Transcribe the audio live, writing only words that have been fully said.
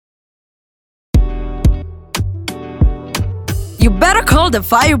you better call the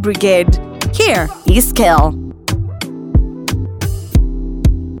fire brigade. Here is Kel.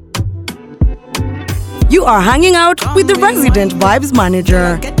 You are hanging out with the resident vibes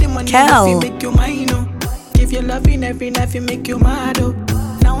manager, Kel. Give you loving every night, you make you mad, oh.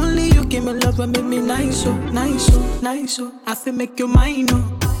 Now only you give me love and make me nice, oh, nice, oh, nice, oh. I feel make you mine,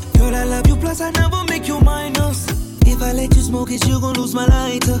 oh. Girl, I love you, plus I never make you minus. If I let you smoke it, you gon' lose my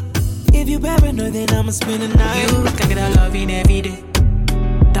lighter. If you paranoid, then I'ma spend the night. You can get a loving every day.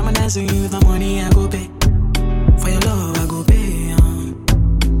 Diamond dancing you with my money, I go pay. For your love, I go pay,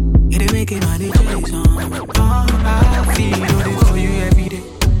 it ain't making money, Jason. I feel it for you every day.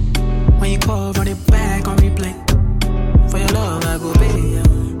 When you call, run it back on replay. For your love, I go pay.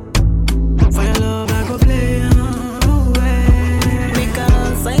 For your love, I go play. Make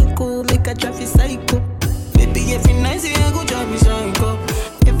a psycho, make a traffic psycho. Baby, every night, I go drive me psycho.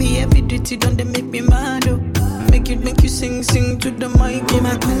 Every duty done, they make me mad, oh. Make you sing to the mic. Be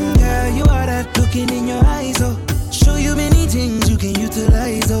my queen, girl, you are that looking in your eyes, oh. Show you many things you can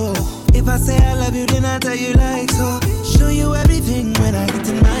utilize, oh. If I say I love you, then I tell you like so. Show you everything when I get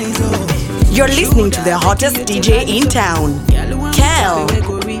in my zone. You're listening to the hottest DJ in town, Kel.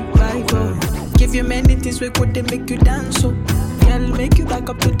 Give you many things we could they make you dance, so I'll make you back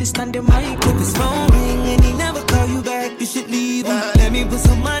up to the standing mic. If his phone ring and he never call you back, you should leave him. Let me put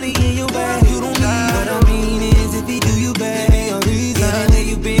some money in your bag. You don't need what I mean is if he do you bad, ain't no reason. Everywhere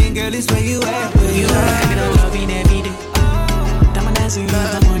you been, girl, it's where you at. Where you at? I get loving every day. Diamond dancing with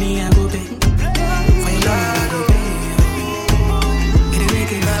the money, I go pay. For your love, I go pay. It ain't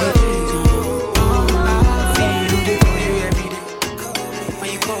making my days, I feel it for you every day. When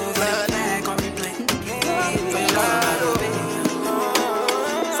you call, run it back on replay. For your love, I go pay.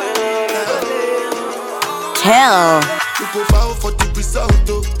 For your love, I go pay. Kel. We go vow for the result,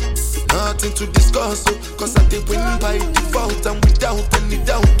 oh. Nothing to discuss, oh. Cause I did win by default and without any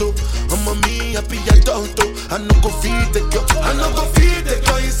doubt, oh. I'm a me happy adult, oh. I no go feed the girl, I no go feed the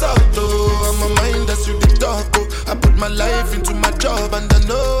girl is out, oh. I'm a mind that's you the talk, oh. I put my life into my job and I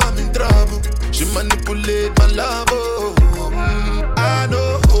know I'm in trouble. She manipulate my love, oh. I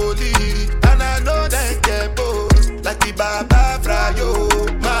know holy and I know that get both. Like the Baba Frayo,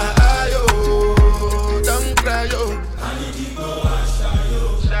 my ayo, don't cry, yo. I need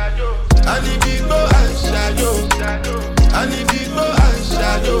people and shadow. I need people and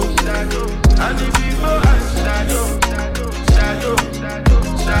shadow. I need people and shadow. Shadow, shadow.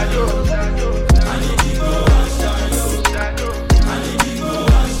 I need people and shadow. I need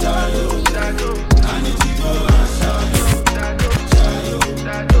people and shadow. I need people and shadow.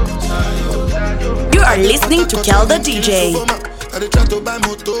 You are listening to Kel The DJ. I dey try to buy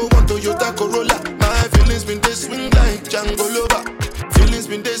moto, one Toyota Corolla. My feelings been they swing like Django Lover. Feelings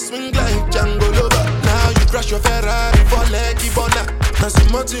been they swing like Django Lover. Now you crash your Ferrari for Lucky Bona. Now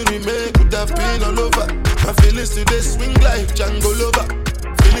some more to remake could have been all over. My feelings today swing like Django Lover.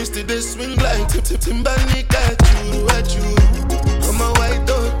 Feelings today swing like Timbani at you. I'm a white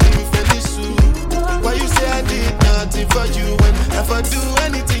dog in Felisu. Why you say I did nothing for you when if I do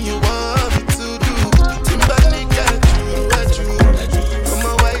anything you want me to do? Timbani at you. I'm a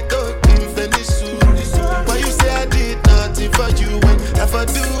white dog in Felisu. Why you say I did nothing for you when if I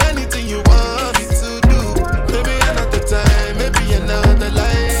do anything you want me to do? Maybe another time, maybe another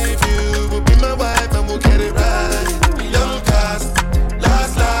life. You will be my wife and we'll get it right. Young cast,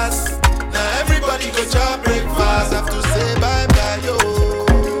 last. Now everybody go chop breakfast. Have to say bye yo.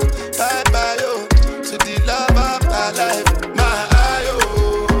 Bye yo. To the love of my life. My ayo.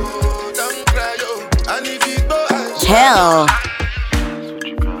 Don't cry yo. I need people and Kel.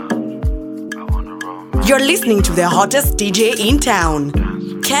 You're listening to the hottest DJ in town,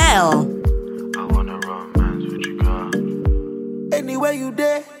 Kel. Anywhere you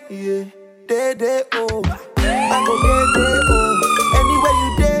there, yeah, there, oh. I go there, oh. Anywhere you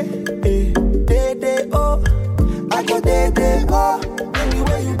there, there, oh. I go there, oh.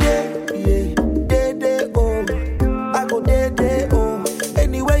 Anywhere you there, yeah, there, oh. I go there, oh.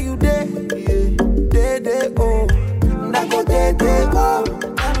 Anywhere you there, yeah, there, oh. And I go there, oh.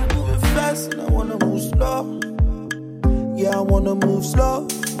 I'm moving fast and I wanna move slow. Yeah, I wanna move slow.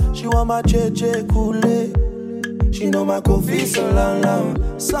 She want my JJ Kool-Aid. She know my coffee so long.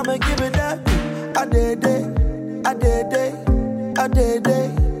 So I'ma give it that. I did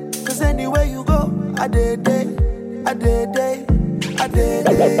it. Cause anywhere you go, I did it,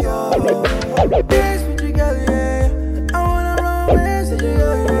 yo. Dance with you, girl, yeah. I wanna romance with you,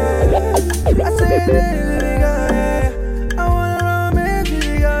 girl, yeah. I say dance with you, girl, yeah. I wanna romance with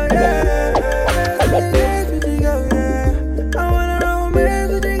you, girl, yeah. Dance with you, girl, yeah. I wanna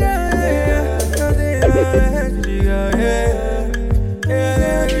romance with you, girl, yeah. Dance with you, girl, yeah.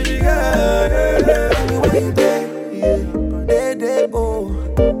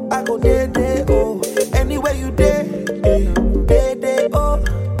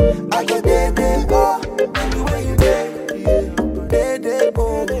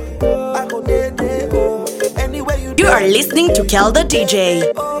 to Kel The DJ.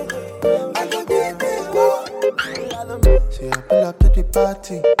 See, I pull up to the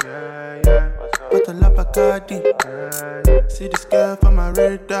party. Bottle up a Bacardi. See this girl from my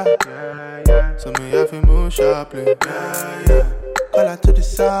radar. So me have to move sharply. Call her to the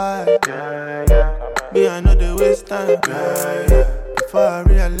side. Me, I know the waste time. Before I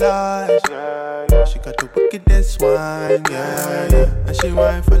realize, she got the wickedest wine. And she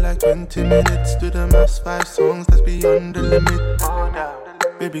whine for like 20 minutes to the mass 5 songs that's beyond the limit.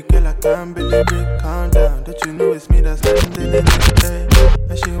 Baby girl, I can't believe it. Calm down, don't you know it's me that's handling it? Hey.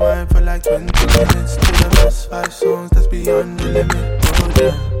 And she whine for like 20 minutes to the last 5 songs that's beyond the limit. Oh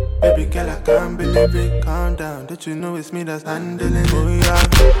yeah, baby girl, I can't believe it. Calm down, don't you know it's me that's handling it? Oh yeah,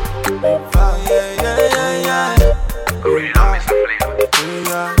 yeah. Original Mr.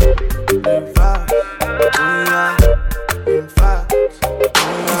 Flavor. Oh yeah, in fact.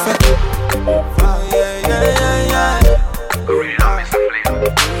 Original Mr.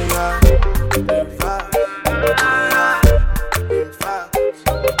 Flavor.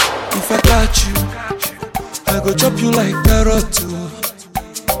 If I got you, I go chop you like carrot too.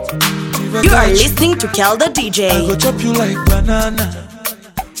 You are listening to Kel The DJ. I go chop you like banana.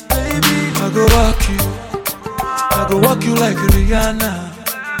 Baby, I go walk you like Rihanna.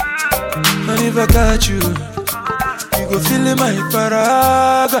 And if I got you, you go feel in my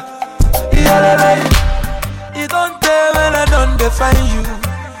paraga. You don't tell when I don't define you.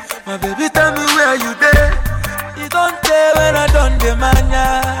 My baby, tell me where you there. You don't tell when I don't demand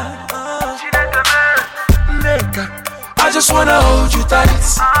ya. Nigga, I just wanna hold you tight.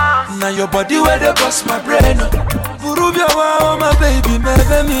 Now your body where they bust my brain. Burubia wow, my baby, my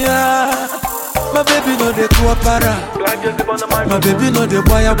baby, my baby no de kuapara. My baby no de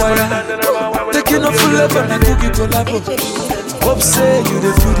boya boya. Taking a full level and cookie collabo. Hope say you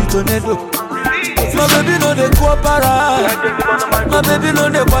the feel the tornado. My baby no de kuapara. My baby no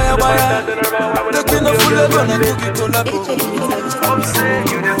de boya boya. Taking a full level and cookie collabo. Hope say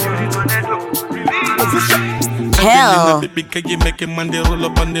you the feel the tornado. Kel. Baby, can you make a man they roll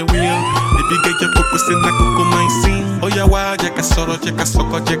up on the wheel? Baby, get your focus in like Coco my scene. Oh yeah, why? Check a sorrow, check a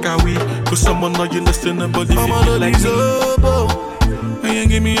soccer, check a wee. Cause someone know you listen nobody feel like me. And you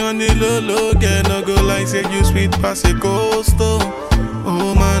give me on the low, girl, no go like say you sweet pass a coastal.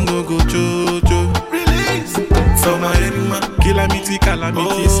 Oh man, no go jojo. Release for my erima, calamity,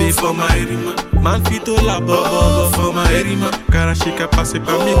 say for my erima. Man fito la bobo for my erima. Karashika passe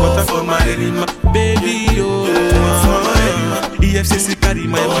par mi water for my erima. Baby, oh, for my erima. EFCC carry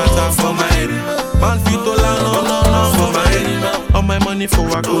my matter for my erima. Man fito la no for my erima. All my money for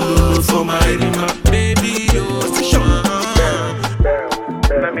a go for my erima. Baby, oh,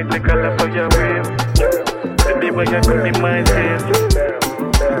 let me take a look for your way. Baby, where you put me my head.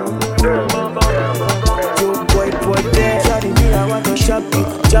 Boy, there. Sorry, me, I want to chop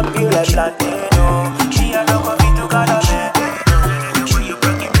you like Latino. She a love me to Canada.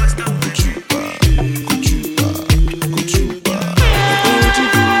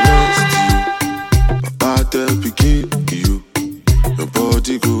 My body begin you. Your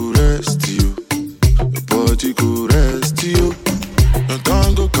body go rest you. Your body go rest you. Your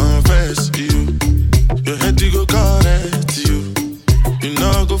tongue go confess you. Your head go correct you. You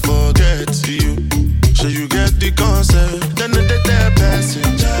know go forget you. So you get the concept. Then the person.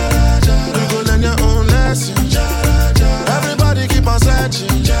 You go learn your own lesson. Everybody keep on searching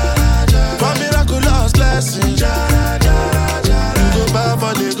for miraculous blessing. You go buy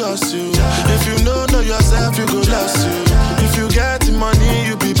for the gossip. If you know yourself, you go lost you. If you get the money,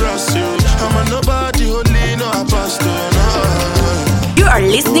 you be blessed you. I'm a nobody, only no apostle. No. You are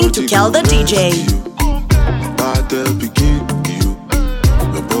listening to Kel The DJ. Body begin you.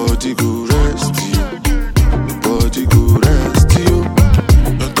 Your body go rest you. Your body go rest you.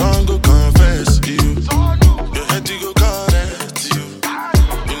 Your tongue go confess you. Your head go correct you.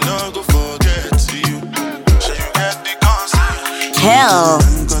 You know go forget you. So you get the concept. Kel.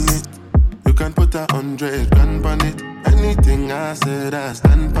 You can put 100 grand on it. Anything I said, I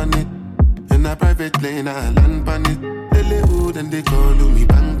stand on it. In a private plane, I land on it. Hood and they call me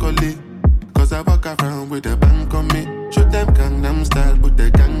Bankole. Cause I walk around with a bank on me. Show them Gangnam style, put the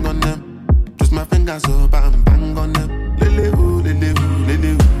gang on them. Twist my fingers up and bang on them. Lele-hoo.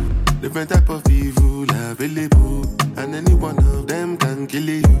 Different type of evil available. And any one of them can kill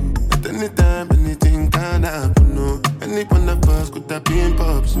you. At any time, anything can happen, no. Any one of us could have been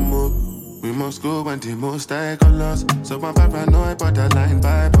pop smoke. We must go when the most high colors. So I'm paranoid, borderline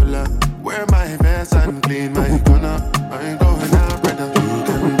bipolar. Wear my vest and clean my corner. I ain't going out, brother. You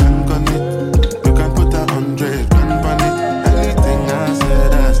can bank on it. You can put 100 grand on it. Anything I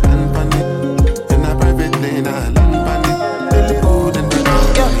said, I stand on it. In a private lane, I land on it.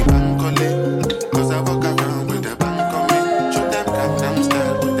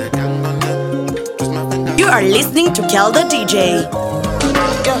 are listening to Kel The DJ.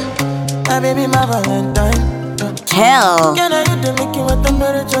 Yeah, my baby, my Valentine. Kel. Can I hit the making what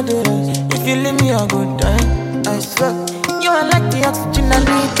temperature there is? If you leave me a good time, I swear. You are like the oxygen I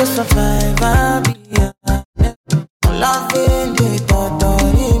need to survive. I'll be here. Loving the thought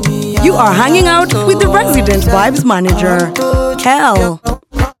of me. You are hanging out with the Afrobeats Vibes manager, Kel.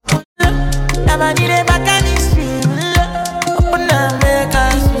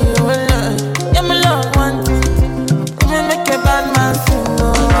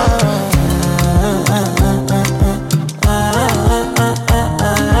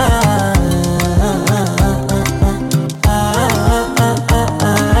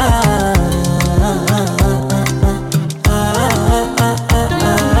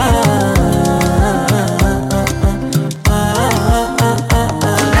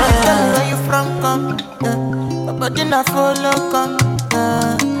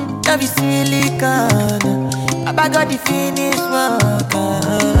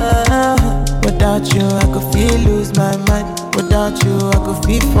 Without you, I could feel lose my mind. Without you, I could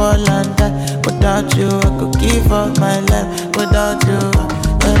feel fall and die. Without you, I could give up my life. Without you,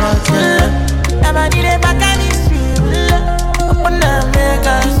 I'm a need a mechanism. Open up, make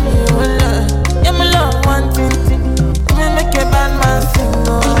us feel. Yeah, my love, one thing. You make a bad man sing.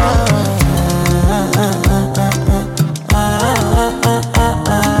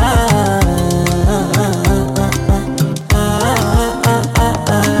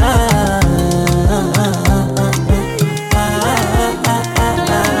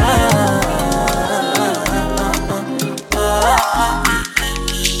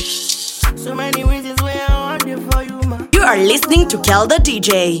 You are listening to Kel The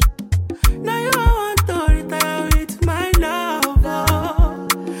DJ. Now you want to retire with my love. Oh.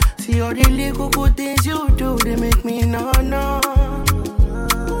 See all the little good things you do, they make me no.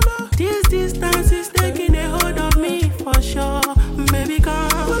 This distance is taking a hold of me for sure. Baby, come.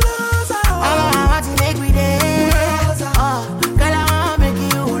 I want to make me dance. Oh, girl, I want to make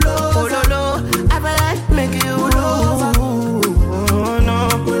you low. I feel like make you low. Oh, no.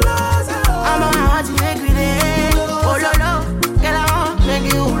 I want to make me dance. Oh, no. Girl, I want to make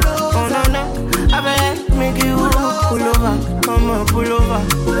you low. Oh, no. I feel like make you pull over. Come on, pull over.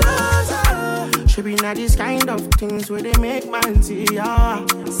 Should be not this kind of things where they make man see ya.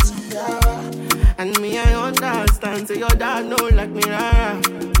 And me, I understand. So your dad know like me, rara.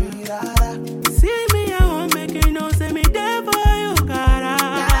 See me, I won't make you know. Say me there for you, cara.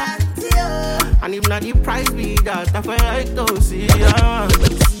 And if not the price be that, I feel like to see ya.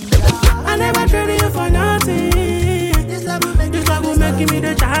 I never traded you for nothing. This love will make me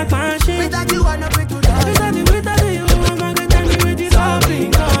the jack machine. Without you, I never do that. Without you, I'm not gonna tell me with this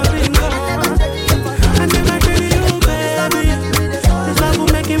hopping. I never traded you, baby. This love will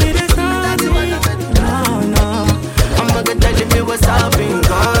make me the starting. No, I'm not gonna tell you what's hopping. I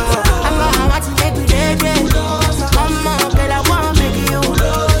want to make you dead. Mama, girl, I want to make you.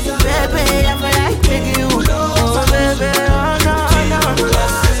 Baby, I feel like making you. Oh, baby, oh, no.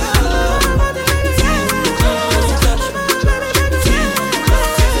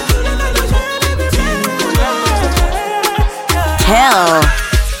 Kel.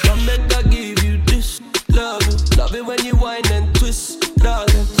 Come make I give you this love. Love it when you whine and twist,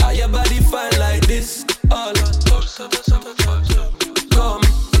 darling. How your body fine like this? All come,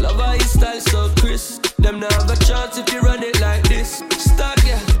 love how you style so crisp. Them now have a chance if you run it like this. Star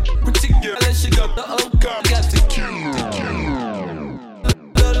girl, pretty girl, and she got the own car. Got to kill.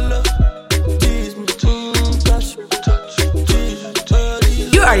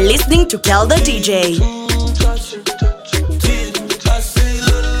 You are listening to Kel The DJ.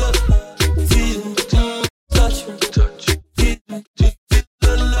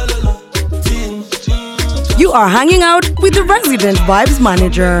 You are hanging out with the Afrobeats Vibes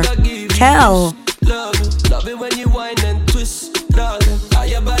manager, Kel. Love it when you whine and twist, darling. How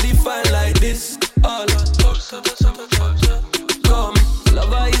your body fine like this? All come,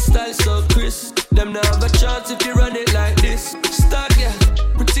 love how you style so crisp. Them now have a chance if you run it like this. Star girl,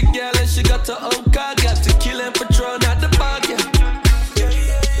 pretty girl, and she got her own car. Got to kill and Patron at the bar, yeah.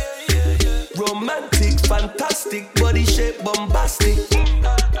 Romantic, fantastic, body shape bombastic.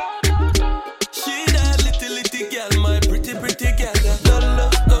 She that little girl, my pretty girl.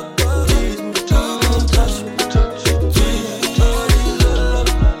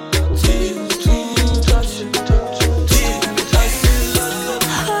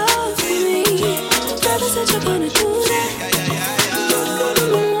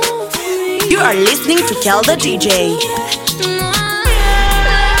 You are listening to Kel The DJ.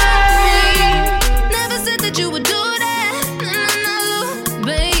 Never said that you would do that. No,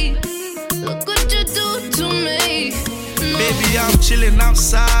 babe. Look what you do to Baby, I'm chilling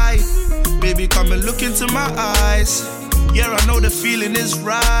outside. Baby, come and look into my eyes. Yeah, I know the feeling is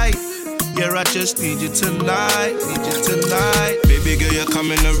right. Yeah, I just need you tonight, Baby girl, you're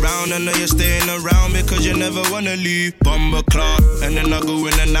coming around. I know you're staying around because you never wanna leave. Bumper clock, and then I go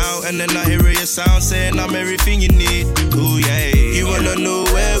in and out, and then I hear your sound saying I'm everything you need. Ooh yeah, you wanna know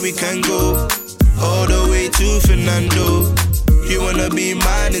where we can go? All the way to Fernando. You wanna be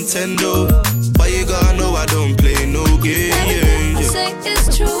my Nintendo, but you gotta know I don't play no game. Everything I say is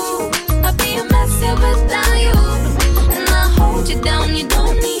true. I'll be a mess here without you, and I hold you down. You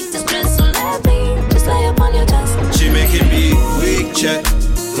don't need to stress, so let me just lay up on your chest. She making me weak check,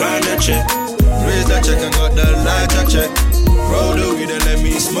 grind that check, raise that check, and got the lighter check. Roll the weed and let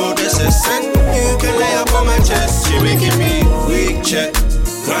me smoke this scent. You can lay up on my chest. She making me weak check,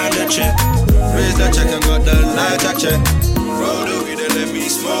 grind that check, raise that check, and got the lighter check. Roll the weed and let me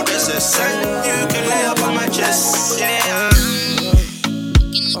smoke this scent. You can lay up on my chest. Yeah.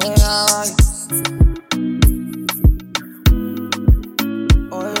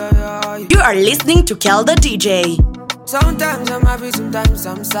 You are listening to Kel The DJ. Sometimes I'm happy, sometimes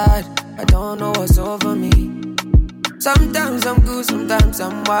I'm sad. I don't know what's over me. Sometimes I'm good, sometimes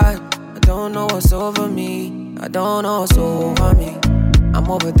I'm wild. I don't know what's over me. I don't know what's over me. I'm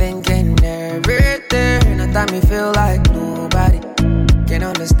overthinking everything. At time me feel like nobody can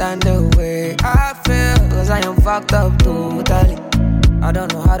understand the way I feel, cause I am fucked up totally. I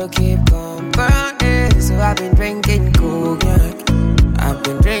don't know how to keep company, so I've been drinking cognac. I've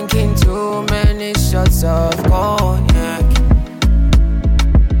been drinking too many shots of cognac.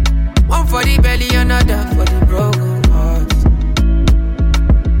 One for the belly, another for the broken heart.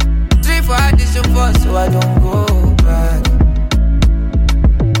 3 for addition 4, so I don't go back.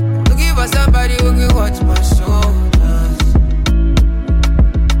 Looking for somebody who can watch my shoulders,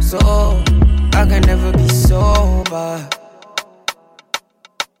 so I can never be sober.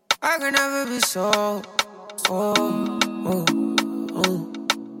 I can never be sober.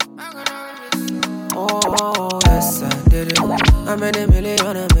 Oh, yes, I did it. I made $1 million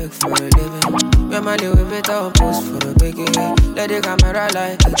I make for a living. Me and my Louis Vuitton post for the biggie. Let the camera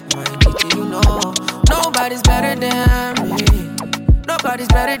light hit my dick, you know. Nobody's better than me. Nobody's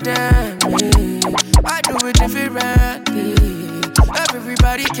better than me. I do it differently.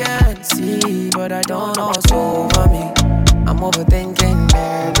 Everybody can see, but I don't know what's over me. I'm overthinking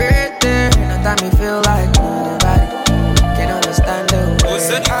everything. At time me feel like nobody can understand the way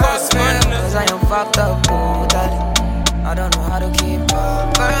I feel, cause I am fucked up totally. I don't know how to keep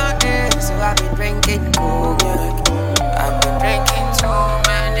up burning, so I've been drinking cognac. I've been drinking too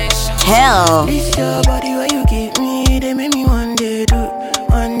many shots. Kel. This your body where you give me, they make me one day do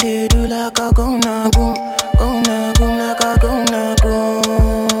like a gonna go, like a gonna go.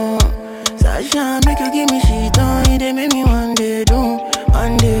 Sasha make you give me shit on, they make me one day do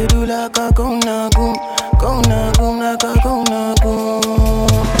like a gonna go, like a gonna go.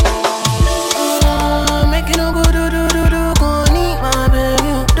 Make you no go do, go need my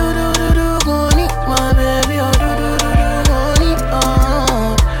baby, do, go need my baby, do, go need,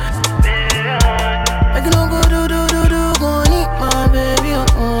 Make you no go do, go need my baby,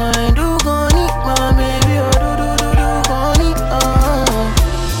 do, go need my baby, do, go need,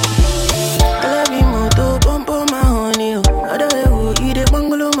 I love you more to pump on my honey, other way who eat it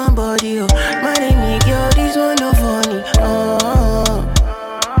bungalow my body, my name girl, this one no funny,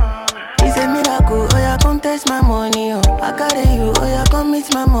 It's a miracle, oh yeah, come test my money, I carry you, oh yeah, come meet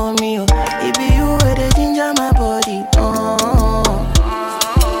my mommy, It be you where they ginger my body,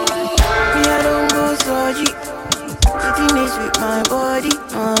 Me I don't go surgery, sitting this with my body,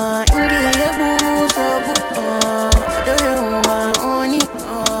 India yeah boo so boo, I don't know my honey,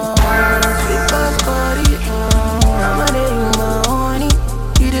 sweet past body, I'm a day you my honey,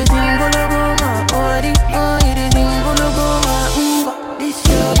 you the thing gonna go my body, you the thing gonna go my This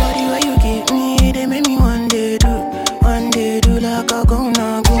your body where you give me, they make me one day do like a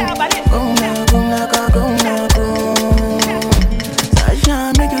gonna go, like a gonna go. Sasha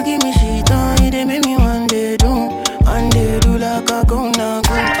make you give me shit on, they make me one day do like a gonna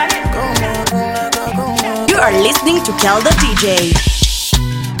go, like a gonna go. You are listening to Kel The DJ.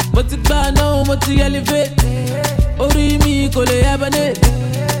 What's it bad now, what's the elevate? Ori mi kole abane.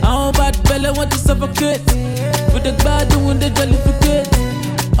 Our bad belly want to suffocate. With the bad doing the jollificate.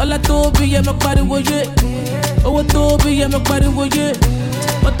 All I told be yeah, my body was it. Oh, I told be yeah, my body was it.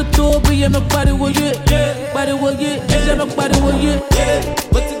 What the told be yeah, my body was it. Body was it, yeah, my body was it.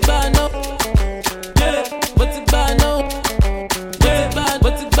 What's it bad now? What's it bad now?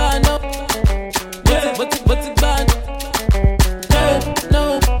 What's it bad now? What's it bad?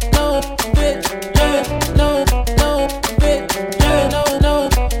 No, fit, no, fit.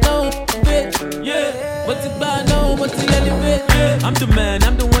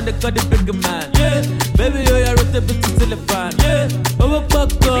 got the bigger man. Yeah. Baby, oh, you're a bit to telephone. Yeah. Over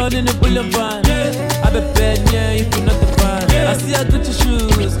popcorn in the boulevard. Yeah. I be bad, yeah, if you're not the fan. Yeah. I see I got your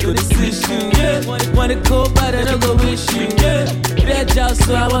shoes, good to see you. Yeah. Wanna go bad and I go wish you. Yeah. Bad job,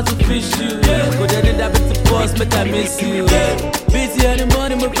 so I want to fish you. Yeah. Go there, that bit to boss, make I miss you. Yeah. Busy in the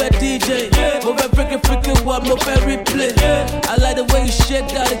morning, my bad DJ. Yeah. Over freaking what, my bad replay. Yeah. I like the way you shake,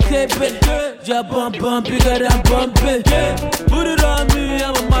 got a cape. Yeah, bump, bigger than bumping. Yeah. Put it on me,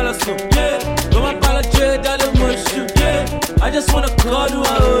 I'm a malasso. Yeah. Don't apologize, darling, mush you. Yeah. I just wanna call you,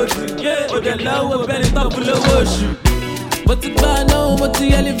 I hold you. Yeah. Oh, the love will be the top of the worship. But the bar now, but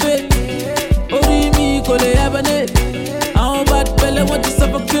the elevate. Oh, me, call it Abanet. I'm bad belly, want to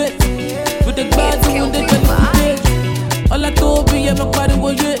suffocate. With the bad, doing the jelly. All I told me, I'm a party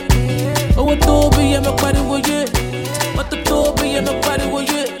with you. Oh, I told me, I'm a party with you. What the told me, I'm a party with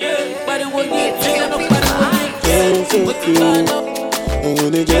you. Party with you, I'm a party with you. What's the bar now? I'm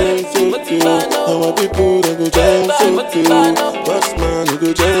gonna dance with you. I want people that go dance with you. Boss man, you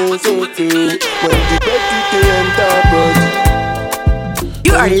go dance with you. When the dirty enter body.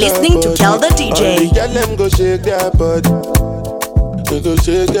 You are listening to Kel The DJ. All the girl them go shake their body. They go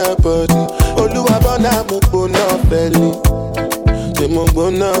shake their body. Oluwabona mo gbona feli. They mo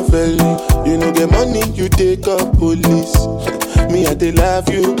gbona feli. You know the money you take up police. Me I dey love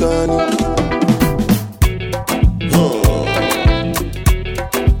you, Connie.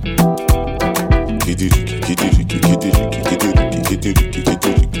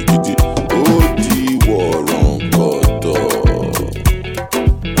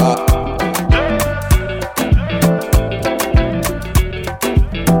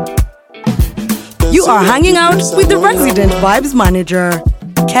 You are hanging out with the resident vibes manager,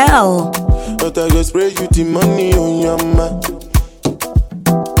 Kel. But I go spray you the money on your mind.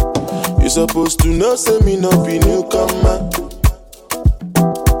 You supposed to know, say me not be newcomer.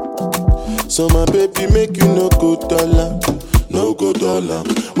 So my baby make you no go dollar, no go dollar.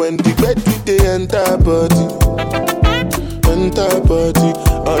 When the bed they enter body,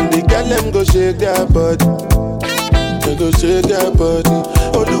 all the girl them go shake their body, they go shake their body.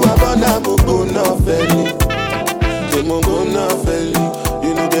 Oluwabona mo go na feli, they mo go na feli.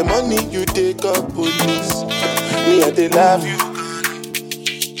 You know the money you take up police. Me I dey love you.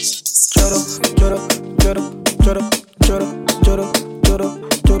 Choro, choro, choro, choro, choro, choro, choro,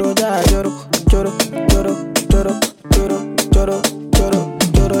 choro, ja, choro, choro, choro, choro, choro, choro, choro,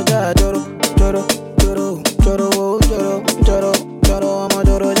 choro, ja, choro, choro, choro, choro, choro, choro, choro, I'm a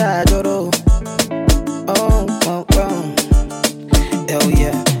choro, ja, choro. Oh, oh, oh. Hell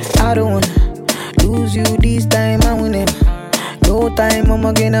yeah. I don't wanna lose you this time, I'm winning. No time, I'm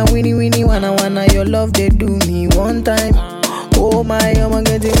gonna winnie, wanna, your love, they do me one time. Oh my, I'm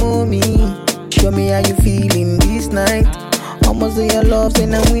getting mommy. Show me how you feeling this night. Almost say your love, say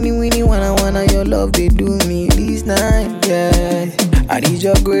now winnie, wanna, your love, they do me this night, yeah. I need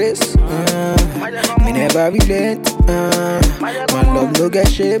your grace, me never relent, my love no get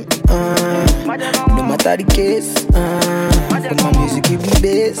shame, no matter the case, but my music give me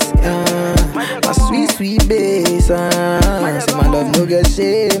bass, my sweet bass, so my love no get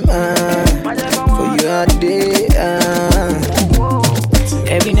shame, for you all day,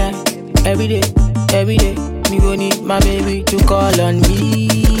 every night, every day, me gon' need my baby to call on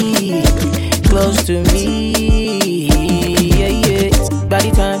me, close to me, yeah. By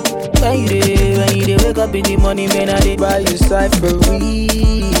the time when you dey wake up in the morning, man, I dey buy you cyphery,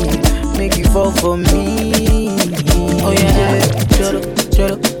 make you fall for me. Oh yeah, choro,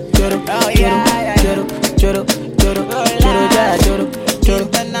 choro, choro, oh yeah, choro, choro, choro, choro, ja, choro, choro,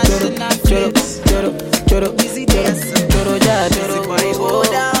 choro, choro, choro, choro, choro, ja, choro, boy, go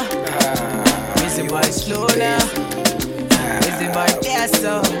down. Busy boy, slow down. Busy boy, dance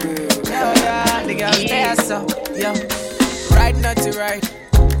up. Oh yeah, the girl dance up. Yeah, right, not to right.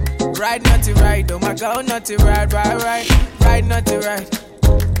 Right, not to right. Oh my God, not to right. Right, not to right.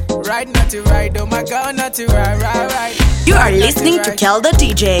 Right, not to right. Oh my God, not to right. You are listening to Kel The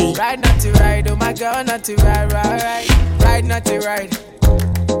DJ. Right, not to right. Oh my God, not to right. Right, not to right.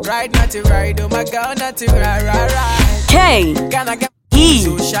 Right, not to right. Oh my God, not to right. K E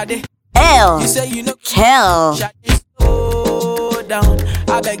L You say you know Kel. Slow down.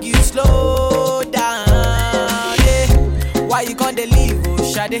 I beg you slow down. Yeah. Why you gonna leave, oh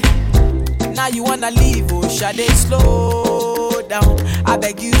Shade? Now you wanna leave, oh Shade. Slow down. I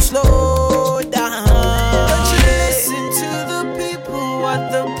beg you slow down. Don't you listen to the people,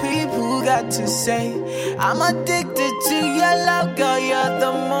 what the people got to say. I'm addicted to your love, girl. You're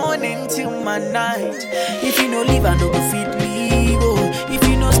the morning till my night. If you no leave, I no go fit leave. Oh. If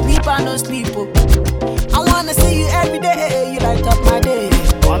you no sleep, I no sleep. Oh. I wanna see you every day. You light up my day.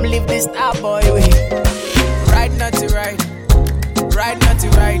 Come live this star boy way. Ride not to ride. Ride not to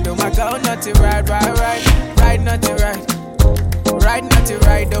ride. Oh my God, not to ride. Ride not to ride. Ride not to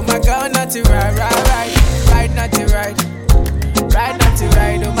ride. Oh my God, not to ride. Ride not to ride. Ride not to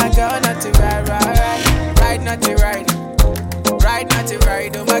ride. Oh my God, not to ride. Ride not to ride. Ride not to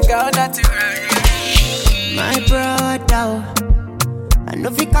ride. Oh my God, not to ride. My brother, I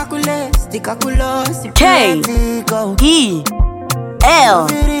know fi calculate, the calculus, K-E-L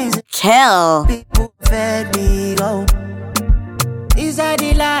Kel. People fed me go. Inside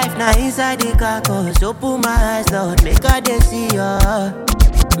the life, now inside the carcass. Open my eyes, Lord, make I dey see ya.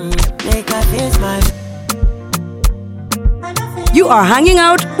 Make I face my. You are hanging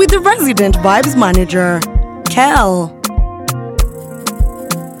out with the resident Vibes manager, Kel.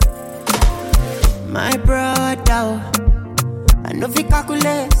 My brother, I know fi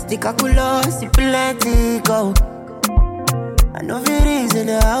calculate, the calculus, the plenty go. I know fi reason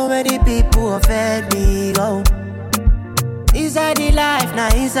how many people offend me go. Inside the life, now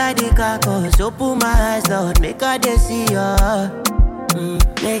inside the carcass. Open my eyes, Lord, make I dey see ya.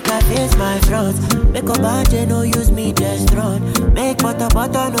 Make I face my front. Make a budget, no use me just run. Make butter,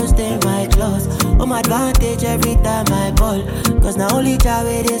 no stain my clothes. Home advantage every time I ball. Cause now only Jah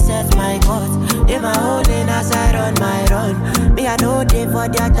way they set my cause. They my holding as I run my run. Me I know they for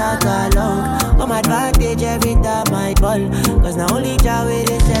the attack along. Home advantage every time I ball. Cause now only Jah way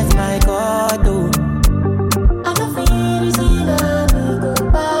they set my cause. I don't feel easy, now me go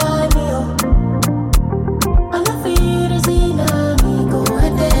buy me up. I don't feel easy, now me go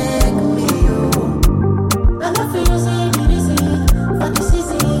and take me up. I don't feel easy for the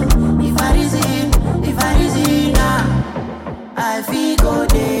season. If I reason now, I feel go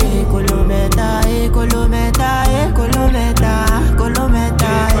day. Kolometa, kolometa, kolometa,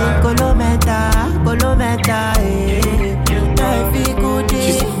 kolometa, kolometa, kolometa, I feel go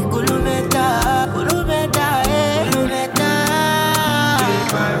day. Kolometa, kolometa,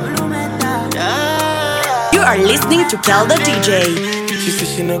 You are listening to Kel The DJ. She said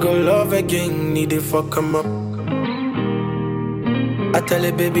she no go love again, need to fuck him up. I tell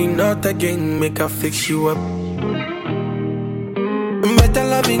her baby not again, make her fix you up. Better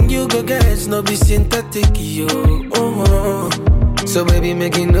loving you go guess, no be synthetic you. So baby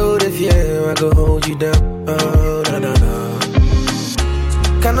make it know the fear, I go hold you down. Oh no no no.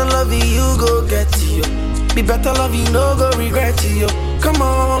 Kinda love you go get you. Be better love you, no go regret you. Come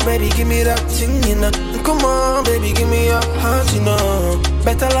on, baby, give me that thing, you know. Come on, baby, give me your heart, you know.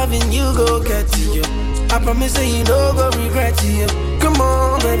 Better loving you, go get you. I promise that you no go regret you. Come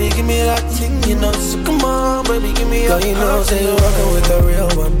on, baby, give me that thing, you know. So come on, baby, give me your heart. Girl, you know, say you're rockin' with a real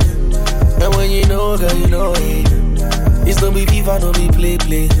one. And when you know, girl, you know it. It's no be FIFA, no be play.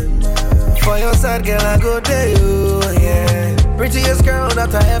 For your side, girl, I go there, you, yeah. Prettiest girl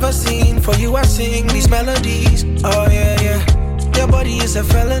that I ever seen. For you I sing these melodies. Oh yeah, yeah. Your body is a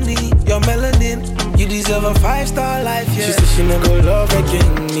felony. Your melanin. You deserve a 5-star life, yeah. She said she no go love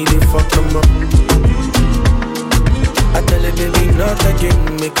again. Need to fuck him up. I tell her baby not again.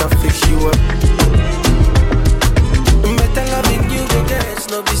 Make her fix you up. Better loving you go guess.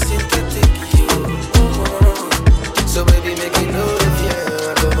 No be synthetic you. So baby make it know if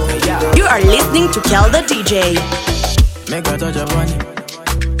yeah. You are listening to Kel The DJ. Make a touch upon it.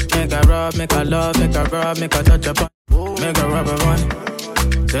 Make a rub, make a love, make a rub, make a touch upon it. Make a rub upon it.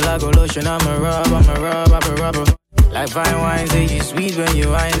 Till I go lotion, I'm a rub. Like fine wine, say you sweet when you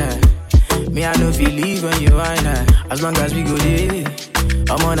wine it. Me, I know feel leave when you wine it. As long as we go there,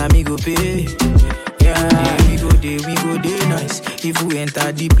 I'm on a me go pay. Yeah, we go there nice. If we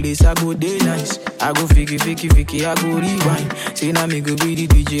enter the place, I go there nice. I go fiki, I go rewind. Say now me go be the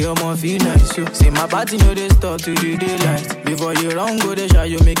DJ, I'ma feel nice. So say my party know they start to the daylight. Before you run, go they shot,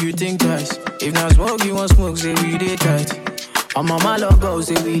 you make you think twice. If not smoke, you want smoke, say we dey tight. I'm on my love go,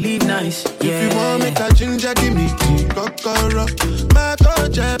 say we live nice. Yeah. If you want me to ginger, give me tea, kokoro. My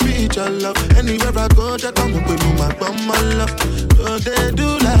coach, I beat your love. Anywhere I go, just come up with me, my love. So they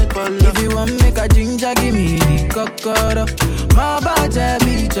do like for love. If you want me to ginger, give me the kokoro. My body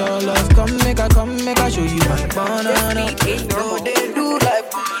beat your love. Come make a show you my banana. So they do like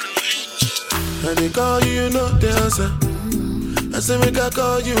banana. And they call you, you know the answer. I say make I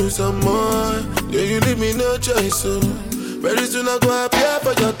call you some more. Yeah, you leave me no choice, so very soon I go appear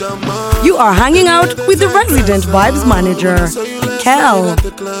for your demand. You are hanging out with the resident Vibes manager, Kel.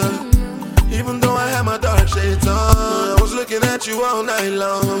 Even though I had my dark shades on, I was looking at you all night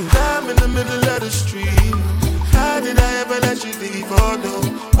long. I'm in the middle of the street. How did I ever let you leave? Oh no,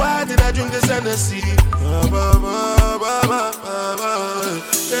 why did I drink this Hennessy?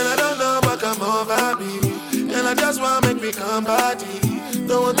 And I don't know what come over me. And I just wanna make me come body.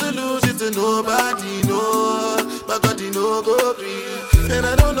 Don't want to lose it to nobody, no. My body no go free. And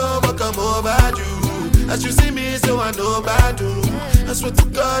I don't know what come over you. As you see me, so I know about you. I swear to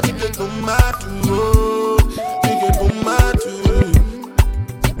God, you can come out too. Oh, you can come out too.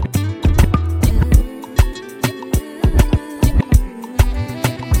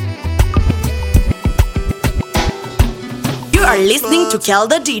 You are listening to Kel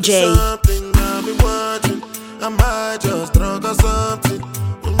The DJ. Something I've been watching. I might just drunk or something.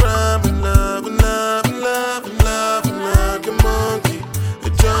 I've been loving like a monkey. A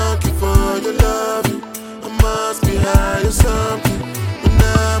junkie for your loving. I must be high or something. But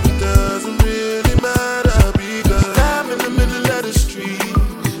now it doesn't really matter because I'm in the middle of the street.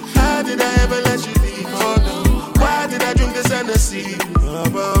 How did I ever let you leave? Oh no. Why did I drink this Hennessy? And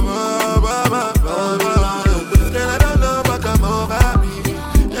I don't know what come over me.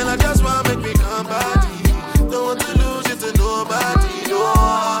 And I just want to make me come back. Don't want to lose it to nobody. No.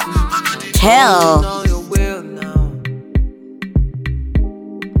 Kel. Know your will now.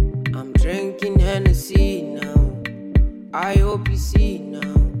 I'm drinking Hennessy now. I hope you see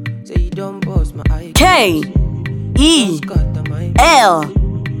now. Say you don't bust my eye. K-E-L.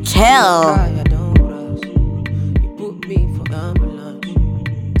 Kel. I don't brush. You put me for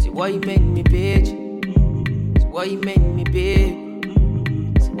ambulance. See why you make me bitch. See why you make me bitch.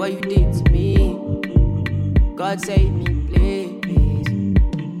 See what you did to me. God save me, please.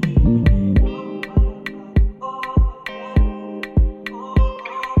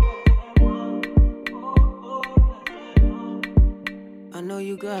 I know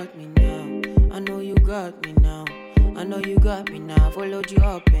you got me now. I know you got me now. I know you got me now. Followed you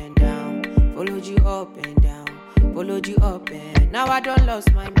up and down. Followed you up and down. Followed you up and now I don't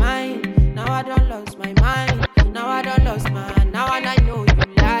lost my mind. Now I don't lost my mind. Now I don't lost my. Now I know you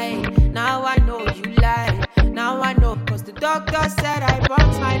lie. Now I know you lie. Now I know. Cause the doctor said I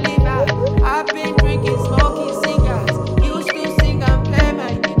broke my liver. I've been drinking, smoking cigars. Used to sing and play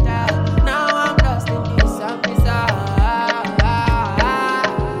my guitar. Now I'm lost in this and bizarre.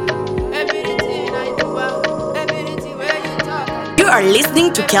 Everything I do, everything where you talk. You are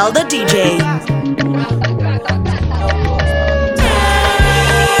listening to Kel The DJ.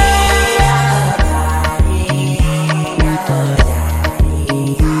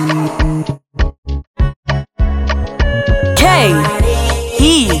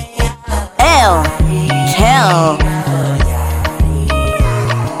 K-E-L. Kel.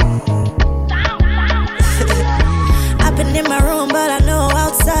 I've been in my room, but I know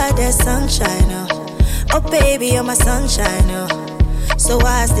outside there's sunshine. Oh baby, you're my sunshine. So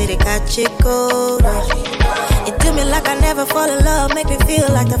why did it catch it cold? It do me like I never fall in love, make me feel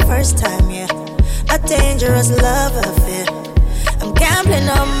like the first time, yeah. A dangerous love affair. I'm gambling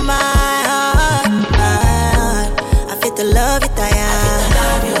on my heart. I feel the love it I am.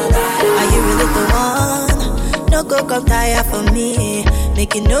 Are you really the one? No go come tire for me.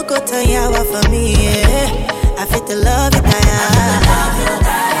 Make it no go turn yawa for me, yeah. I feel the love it I am.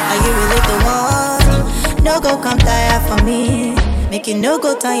 Are you really the one? No go come tire for me. Make it no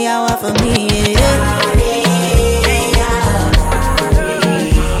go turn yawa for me, yeah.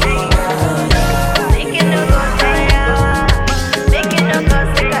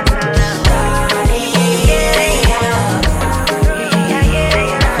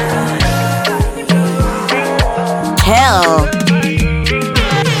 Kel.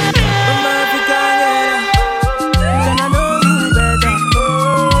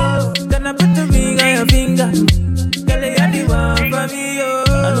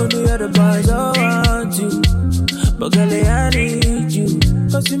 But girl, I need you.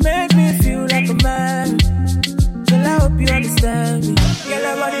 Cause you make me feel like a man. Girl, I hope you understand me. Girl, I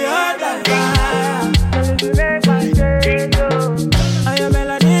body hot like fire. Girl, you make my day go. I am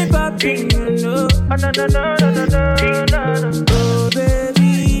melody popping, you know. Oh, no. Oh,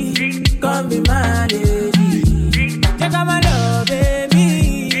 baby, come be my lady. Check out my love,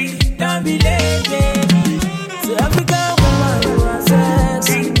 baby. Don't be late, baby. So African woman, you are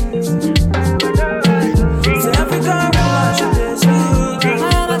sexy.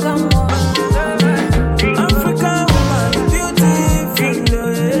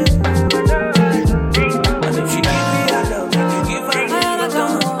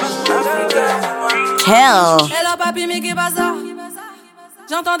 Kel. Hello papi, mais qu'est pas ça?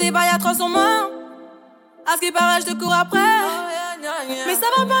 J'entends des bails atroces en moi. À ce qui paraît, je te cours après. Mais ça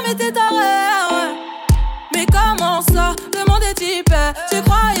va pas, mais t'es taré, ouais. Mais comment ça? Le monde est hyper. Tu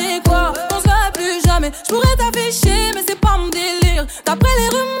croyais quoi? On se verrait plus jamais. Je pourrais t'afficher, mais c'est pas mon délire. D'après les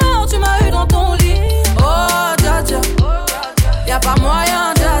rumeurs, tu m'as eu dans ton lit. Oh, dja dja. Y'a pas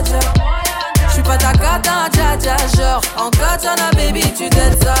moyen, dja dja. J'suis pas ta cata, dja dja. Genre, en katana, baby, tu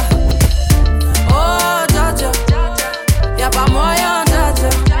t'aides ça. Oh, dja dja, y'a pas moyen, dja dja.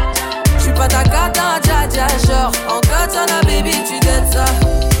 J'suis pas ta cata, dja dja. Genre, en katana, baby, tu t'aides ça.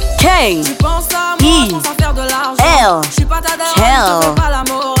 K Tu penses à moi, je pense à faire de l'argent. J'suis pas ta daronne, je te fais pas la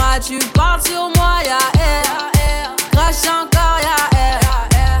morale. Tu parles sur moi, y'a air. Crash encore, y'a air.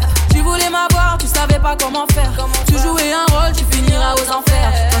 Tu voulais m'avoir, tu savais pas comment faire. Tu jouais un rôle, tu finiras aux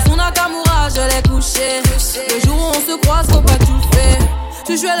enfers. Dans son Nakamura, je l'ai couché. Le jour où on se croise, faut pas tout faire.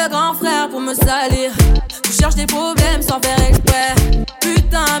 Tu jouais le grand frère pour me salir. Tu cherches des problèmes sans faire exprès.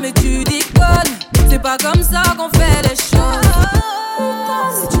 Putain, mais tu déconnes. C'est pas comme ça qu'on fait les choses. Putain,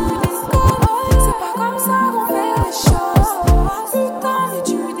 mais tu déconnes. C'est pas comme ça qu'on fait les choses. Putain, mais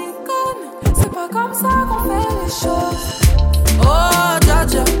tu déconnes. C'est pas comme ça qu'on fait les choses. Oh, dja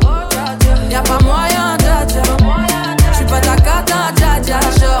dja, y'a pas moyen, dja dja. J'suis pas ta cata, dja dja.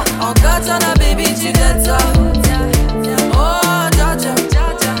 Genre, en katana, baby, tu t'aides ça. Oh, dja dja,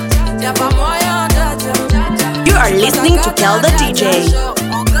 y'a pas moyen, dja dja. You are listening to Kel The DJ.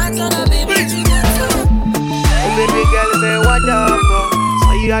 En katana, baby, tu t'aides ça. Oh, baby girl, say what up,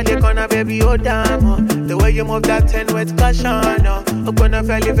 so you at the corner, baby, oh damn, the way you move that 10 with caution, oh, gonna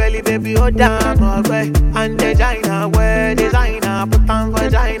felly, baby, oh damn, way. And designer, wear designer, put on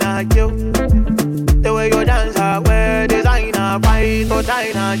vagina, you. The way you dance, wear designer, fight for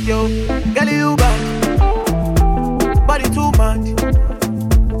China, you. Girl, you bad, body too much,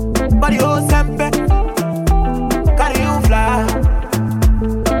 body oh sempe, carry you fly.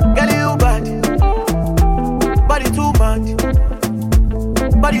 Girl, you bad, body too much,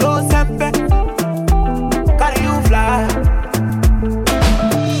 body oh sempe, carry you fly.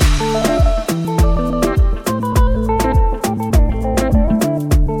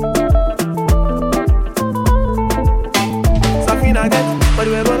 Safina get, but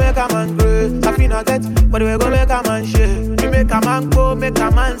we go make a man grow. Safina get, but we go make a man shake. We make a man go, make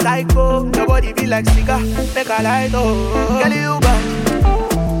a man psycho. Your body be like cigar, make a light oh. Girl, you bad,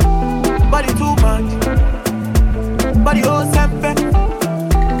 body too much, body oh sempe,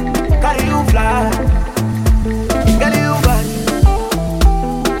 carry you fly. Girl, you bad,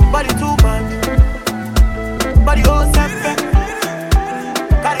 body too much, body oh sempe,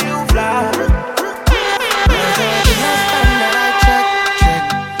 carry you fly.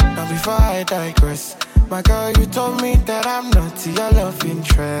 Before I digress, my girl, you told me that I'm not your love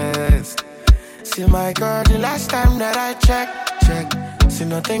interest. See, my girl, the last time that I checked, see,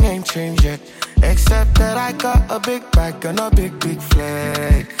 nothing ain't changed yet. Except that I got a big bag and a big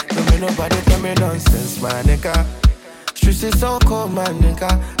flag. No, me nobody tell me nonsense, my nigga. Streets is so cold, my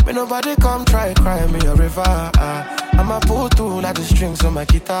nigga. Me nobody come try cry me a river. I'ma pull through like the strings on my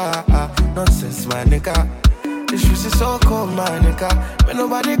guitar. Nonsense, my nigga. The streets is so cold, my nigga. Me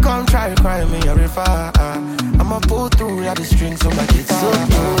nobody come try cry me a river. I'ma pull through like the strings on my guitar. It's so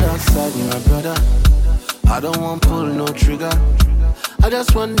cold outside, my brother. I don't want pull no trigger. I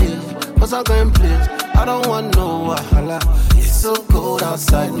just want live, cause I can play. I don't want no wahala. It's so cold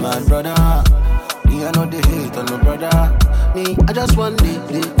outside, my brother. Me, I know the hate on no brother. Me, I just want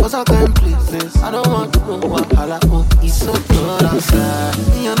live, cause I can play. I don't want no wahala. Oh, it's so cold outside.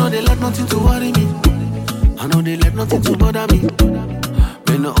 Me, I know they let nothing to worry me. I know they let nothing to bother me.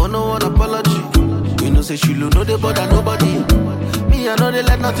 Me no owe no one apology. You know say she know they bother nobody. Me, I know they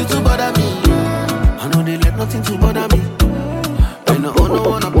let nothing to bother me. I know they let nothing to bother me. Me no owe no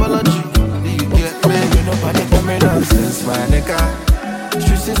one apology. You get me? Me nobody tell me nonsense, my nigga.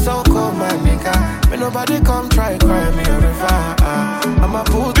 Streets is so cold, my nigga. Me nobody come try cry me a river. I'ma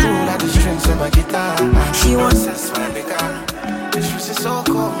pull through like the strings on my guitar. She wants nonsense, my nigga. The streets is so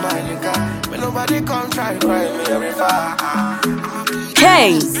cold, my nigga. Me nobody come try cry me a river.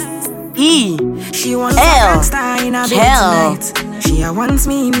 K E She wants L a star in a bed Kel. tonight. She a wants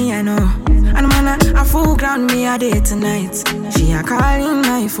me I know. And man a full ground me a day tonight. She a calling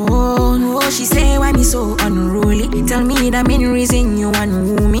my phone. Oh, she say why me so unruly. Tell me the main reason you want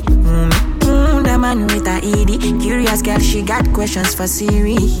me. The man with a ED. Curious girl, she got questions for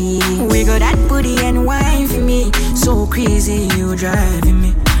Siri. We got that booty and wine for me. So crazy, you driving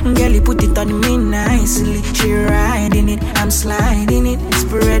me. Girl, you put it on me nicely. She riding it, I'm sliding it.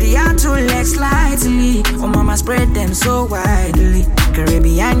 Spread your two legs slightly. Oh, mama, spread them so widely.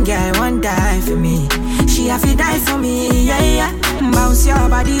 Caribbean girl won't die for me. She have to die for me, yeah, yeah. Bounce your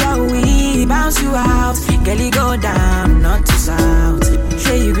body away, bounce you out. Girl, you go down, not to south.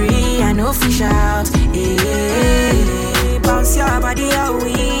 Sure you agree, I know fish out. Yeah. Bounce your body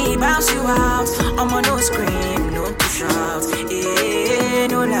away, bounce you out. I'm on no scream, no to shout. Yeah,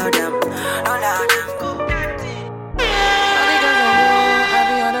 no loud them, no loud them.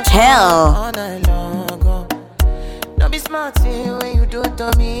 Kel. All night long, don't be smart when you do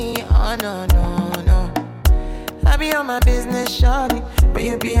my business, shawty. But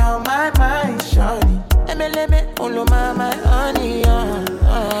you be on my mind, shawty. Let all of my honey,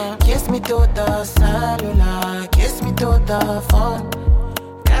 Kiss me to the cellular, kiss me to the phone.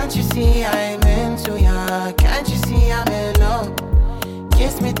 Can't you see I'm into ya? Can't you see I'm in love?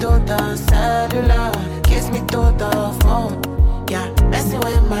 Kiss me to the cellular, kiss me to the phone. Yeah, messing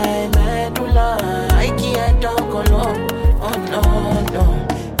with my medulla, I can't talk alone. Oh no, no.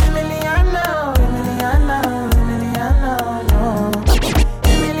 Emiliano, Emiliano, Emiliano, no.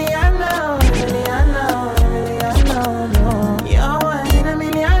 Emiliano, Emiliano, Emiliano, no. Yo,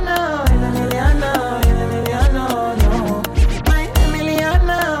 Emiliano, Emiliano, Emiliano, no. My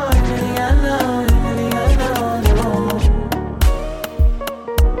Emiliano, Emiliano, Emiliano, no.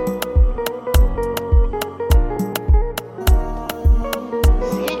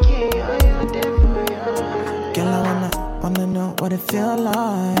 Girl, I wanna know what it feel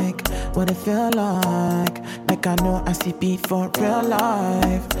like, what it feel like. Like I know I see beat for real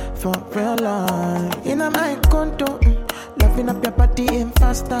life, for real life. In my condo, loving up your body in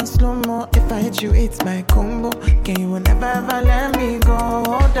fast and slow mo. If I hit you, it's my combo. Can you never ever let me go?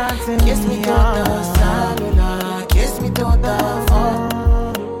 Dancing kiss me to the cellular, kiss me to the phone.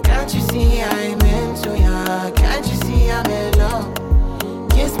 Can't you see I'm into ya? Can't you see I'm in love?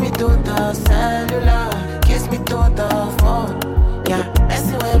 Kiss me to the cellular, kiss me to the phone. Yeah,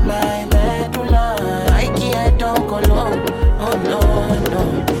 messing with my medulla, I can't talk alone. Oh no, no.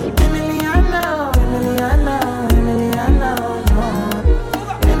 Emiliano, Emiliano, Emiliano, no.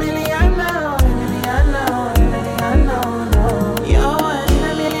 Emiliano, Emiliano, Emiliano, no. Yo,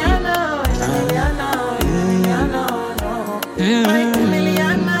 Emiliano, Emiliano, Emiliano, no. My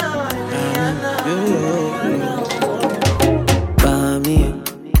Emiliano, Emiliano,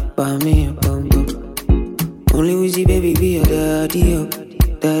 Buy me a bumbo. Only Uzi baby be your daddy up,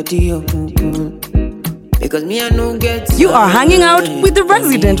 daddy up. Because me I no get. You are hanging out with the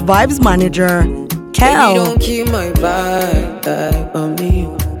resident vibes manager, Kel. Baby, don't kill my vibe on me.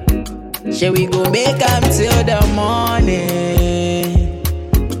 Shall we go make up till the morning?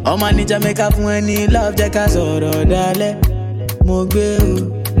 Oh my ninja make up when he love Jacka Zoro dale. Mogbe.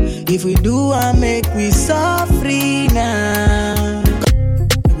 If we do I make we so free now.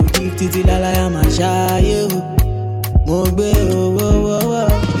 Titi la la ma shy Mogbe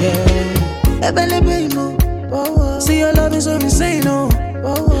yeah. Ebelebe mo see your love is so insane no.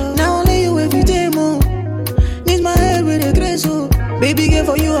 Now only you every day mo. Need my head with a grace oh. Baby girl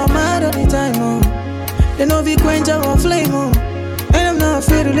for you I'm mad all the time oh. They know we quench our flame oh. And I'm not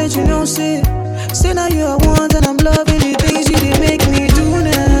afraid to let you know say now you are one and I'm loving the things you did make me do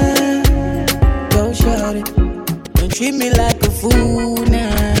now. Go shout it. Don't treat me like a fool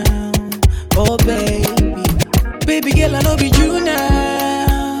now. Oh baby, baby girl I know be you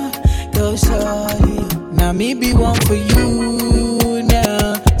now. Go sorry, now me be one for you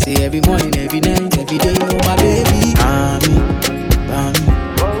now. Say every morning, every night, every day, oh my baby. Bami, bami,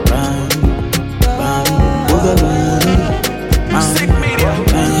 bami, bami, over bami. Sick media,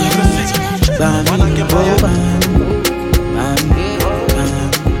 bami, bami, over bami,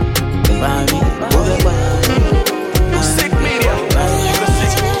 bami, over bami. Sick media,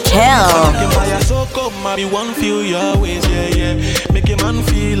 Kel. So come, I be one feel your ways, yeah, yeah. Make a man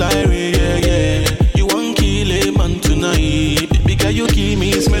feel like, yeah, yeah. You want kill a man tonight. Baby, girl, you keep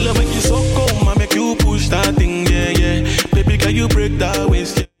me smell of you so come, I make you push that thing, yeah, yeah. Baby, girl, you break that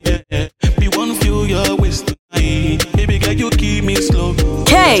waist, yeah, yeah. Be one feel your waist tonight. Baby, girl, you keep me slow.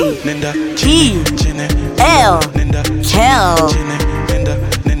 K E L Kel.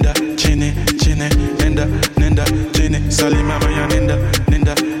 Nenda, Salima, Maya, Nenda.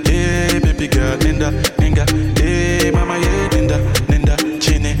 Hey, baby girl, Nenda, hey, mama, yeah, Nenda,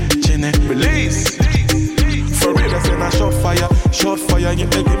 chine, release. For real, I say na short fire, you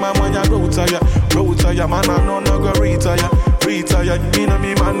make me my man, ya road tire, man, I know no go retire, you know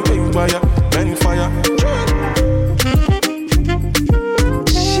me, man, bang fire.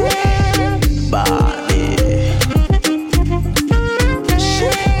 Body.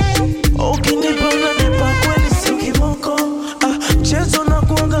 Chezo na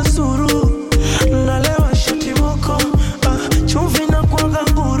kuanga suru nalewa shoti moko chumvi na kuanga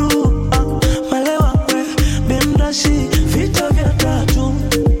nguru malewa kwe bimdashi vita vya tatu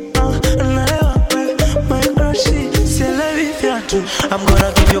nalewa kwe my crushi sielewi vyatu. I'm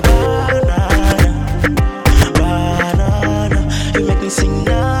gonna give you banana, you make me sing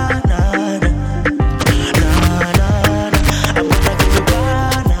na na na.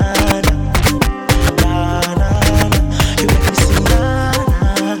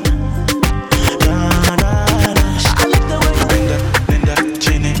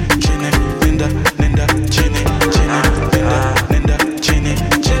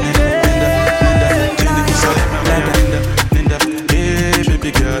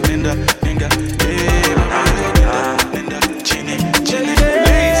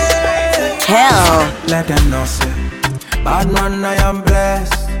 let them know say bad man I am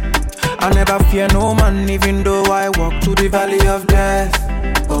blessed. I never fear no man, even though I walk through the valley of death.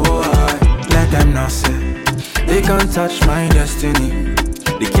 Oh, I let them know say they can't touch my destiny.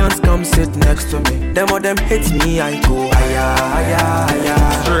 They can't come sit next to me. Them or them hit me, I go higher, higher,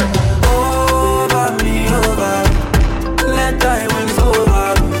 higher. Over me, over. Let thy wings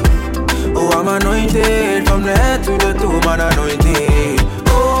over me. Oh, I'm anointed from the head to the toe, man anointed.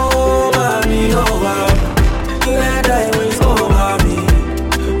 Over me, over. Let thy wings over me.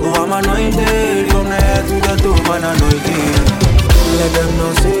 Oh, I'm anointed from the head to the toe, man anointed. Let them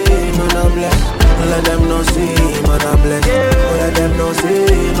know say, man I'm blessed. Let them know say, man I'm blessed. Oh, let them know say,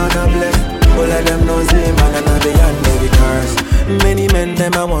 man I'm blessed. Oh, let them know say, man I'm not beyond every curse. Many men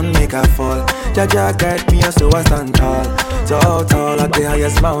them I won't make a fall. Jaja guide me and so I stand tall. So tall at the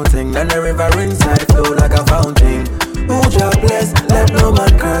highest mountain. Then the river inside flow like a fountain. Who Jah bless, let no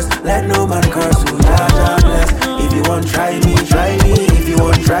man curse. Let no man curse, who Jah bless. If you want try me, try me. If you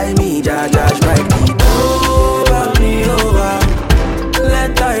want try me, Jah strike me. Over me, over.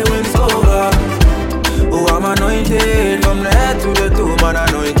 Let thy wings over. Oh, I'm anointed from the head to the toe, man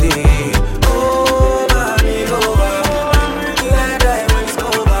anointed. Over me, over. Let thy wings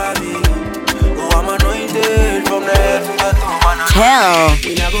over me. Oh, I'm anointed from the head to the toe, man anointed. Kel.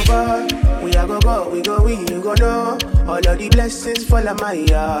 We not go far, we a go go, we go we, you go know. All of the blessings fall on my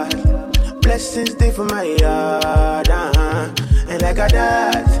yard. Blessings stay for my yard, And like a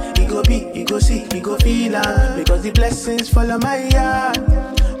that, you go be, you go see, you go feel because the blessings fall on my yard.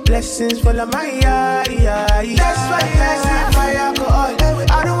 Blessings fall on my yard, That's why I sip my alcohol.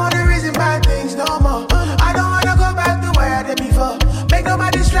 I don't wanna reason bad things no more. I don't wanna go back to where I did before. Make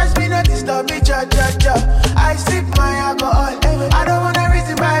nobody stress me, not disturb me, cha. I sip my alcohol. I don't wanna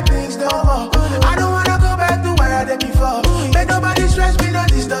reason bad things no more. I don't wanna go back to where I did before. Make nobody stress me, not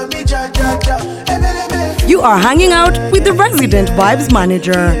disturb me, cha. You are hanging out with the resident vibes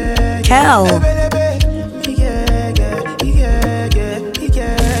manager, Kel.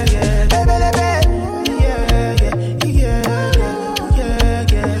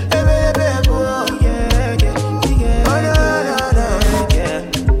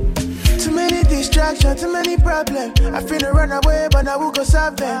 Too many problems. I finna run away, but I will go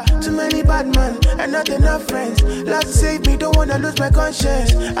solve them. Too many bad men and not enough friends. Lord save me, don't wanna lose my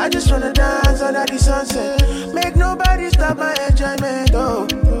conscience. I just wanna dance under the sunset. Make nobody stop my enjoyment. Oh,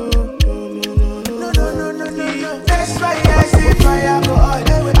 no. That's why I sip my alcohol.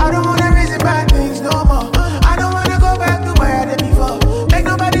 I don't wanna reason bad things no more. I don't wanna go back to where I did before. Make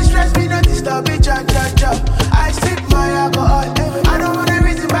nobody stress me, not disturb me, cha. I sip my alcohol. I don't wanna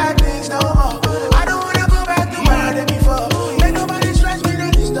reason bad things no more.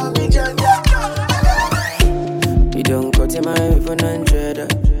 My iPhone and cheddar.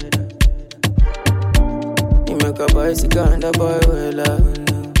 You make a bicycle and a boy well up.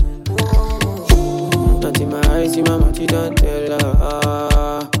 Not in my eyes, in my mouth, you don't tell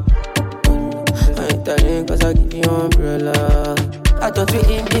her. I ain't telling cause I give you umbrella. I thought we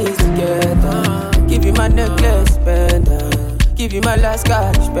in this together. Give you my necklace, pendant. Give you my last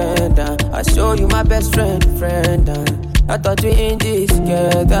cash, pendant. I show you my best friend. I thought we in this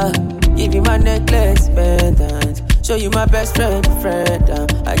together. Give you my necklace, pendant. Show you my best friend.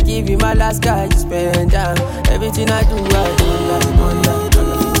 I give you my last guy, you spend down. Everything I do, I do under.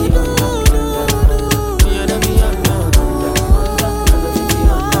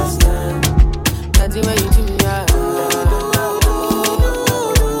 That's the way you do me.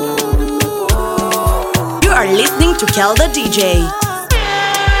 You are listening to Kel The DJ.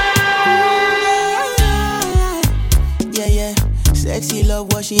 Yeah. Sexy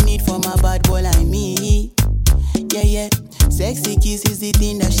love, what she need from a bad boy like me. Yeah. Sexy kiss is the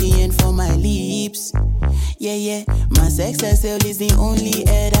thing that she ain't for my lips. Yeah. My sex herself is the only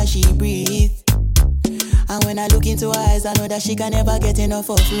air that she breathes. And when I look into her eyes, I know that she can never get enough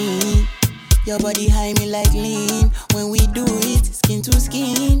of me. Your body high me like lean. When we do it, skin to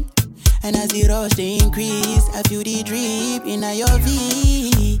skin. And as the rush they increase, I feel the drip in your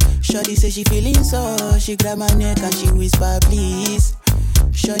V. Shorty say she feeling so. She grab my neck and she whisper please.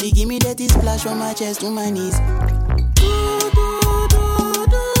 Shorty give me that splash from my chest to my knees.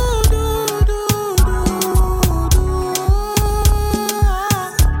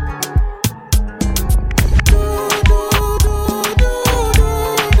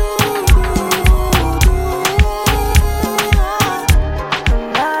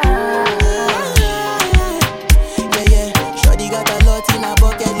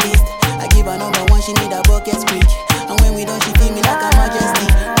 She need a bucket quick. And when we done, she feel me like a majesty.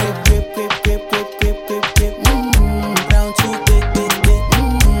 Grip. Round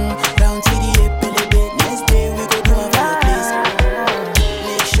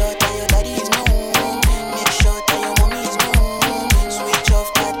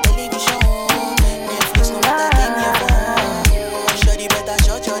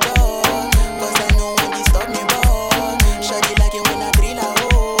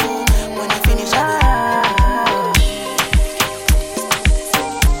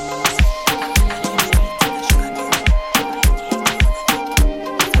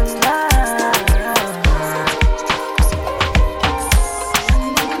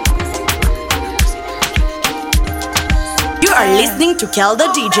You are listening to Kel The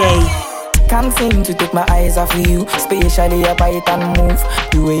DJ. Can't seem to take my eyes off of you, especially a bite and move.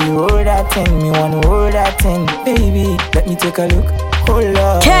 The way you hold that thing, me wanna hold that thing. Baby, let me take a look. Hold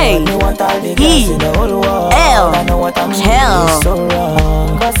up, me want all the girls in the whole world. I know what I'm doing is so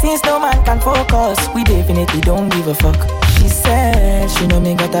wrong, but since no man can focus, we definitely don't give a fuck. She said she know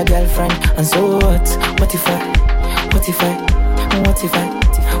me got a girlfriend, and so what? What if I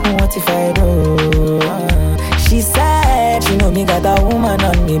do? She said she know me got a woman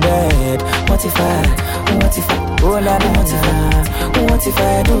on me bed. What if I, oh la la, what if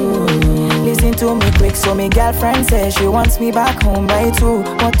I do? Listen to me quick, so me girlfriend says she wants me back home by 2.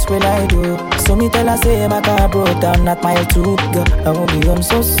 What will I do? So me tell her say my car broke down at mile 2. Girl, I won't be home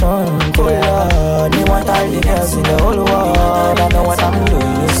so soon. Oh Lord, me want all the girls in the whole world. I know what I'm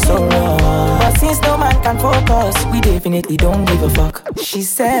doing is so wrong, but since no man can focus, we definitely don't give a fuck. She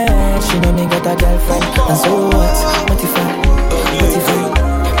said she know me got a girlfriend, and so what? What if I?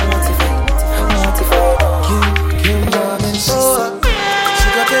 She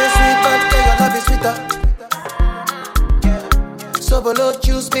got this sweet, but your love is sweeter. Sobolo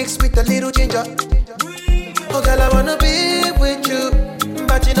juice mixed with a little ginger. Oh girl, I wanna be with you,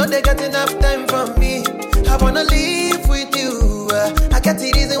 but you know they got enough time from me. I wanna live with you. I got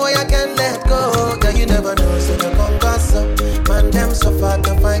the reason why I can't let go. Girl, you never know, so you come gas up. Man, them so far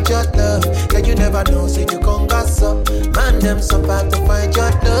to find your love. Girl, you never know, so you come gas up. Man, them so far to find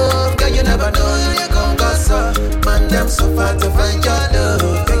your love. Girl, you never know, so you come gas up. Man, them so far to find your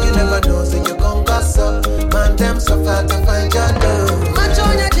love. Girl, you never know, so you come gas up. Man, them so far to find your love. Man,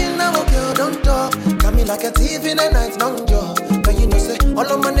 join your chin now, girl, don't talk. Got me like a thief in the night, long jaw. Girl, you know, say, all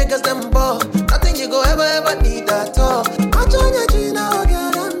of my niggas, them ball. Nothing you go ever need at all. Man, join your chin now,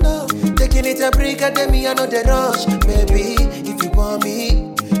 girl, don't talk. Taking it a break, and then me, I know the rush. Baby, if you want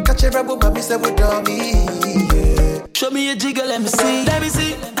me, catch a rebel, mommy, say, with me. Yeah. Show me a jigger, let me see. Let me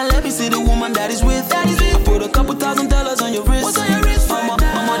see. And let me see the woman that is with. I put a couple $1,000 on your wrist. What's on your wrist?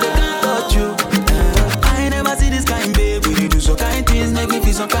 Mama, they can't touch you. I ain't never see this kind, babe. We do some kind things, make me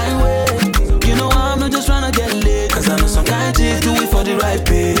feel some kind way. You know I'm not just tryna get laid, cause I know some kind chicks do it for the right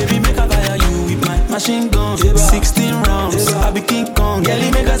pay. Baby, make a fire you with my machine gun. 16 rounds, I be King Kong. Girl,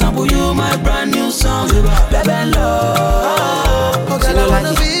 make a sample you my brand new song. Baby, love. Oh, girl, I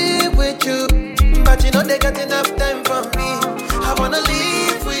wanna be with you, but you know they got enough time from me. I wanna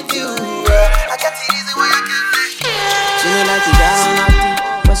live with you. I got the reason why I can't let you. She no like to down naughty,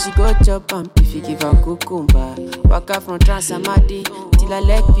 but she go chop and if you give her cucumber. Walk out from Transamadi till I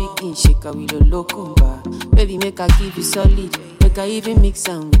leg picking, shake her with a locumba. Baby, make her give you solid, make her even mix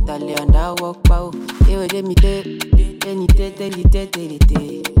am with a lay and I walk pow. Hey, wait, let me tell.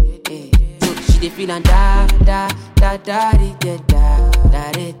 She dey feel and da da da da da da da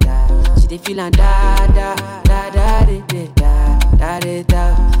da da. She dey feel and da da da da da da da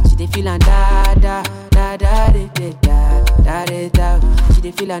da. She dey feel and da da da da da da da da. She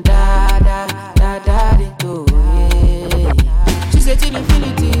dey feel and da da da da da. She say till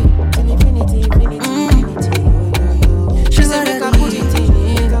infinity, infinity, infinity. She say make I put it in.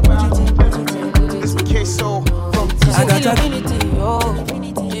 So I got infinity,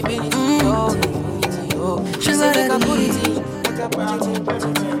 infinity, she say make I put it in.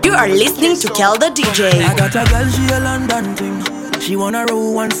 You are listening to Kel The DJ. I got a girl, she a London thing. She wanna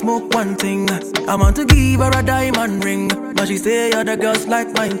roll and smoke one thing. I want to give her a diamond ring, but she say other girls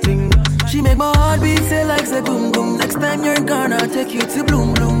like mine thing. She make my heart beat say like say boom boom. Next time you're gonna take you to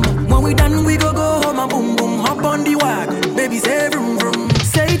bloom bloom. When we done we go home and boom boom. Hop on the wagon, baby say vroom vroom.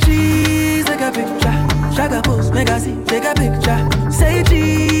 Say cheese, take a picture. Shaka pose, make a see, take a picture. Say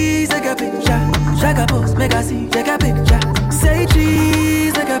cheese, take a picture. Shaka pose, make a see, take a picture. Say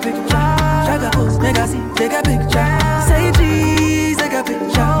cheese, take a picture. Shaka pose, make a see, take a picture. Say cheese, take a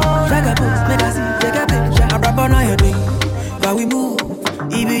picture. Shaka pose, make a see, take a picture. I rap on all your day, while we move.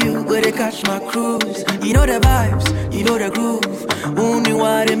 Even you, where they catch my cruise. You know the vibes, you know the groove. Only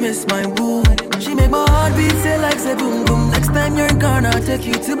why they miss my boo. She make my heart beat say like say boom boom. Next time you're gonna take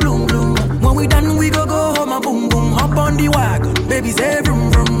you to bloom bloom. When we done we go home and boom boom. Hop on the wagon, baby say vroom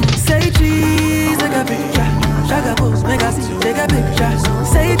vroom. Say cheese, take a picture. Shaka pose, make a see, take a picture.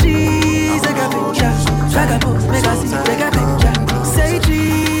 Say cheese, take a picture. Shaka pose, make a see, take a picture. Say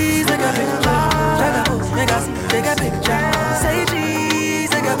cheese, take a picture. Shaka pose, make a see, take a picture. Say cheese,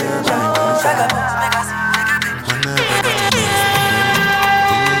 take a picture. Shaka pose, make a see, take a picture.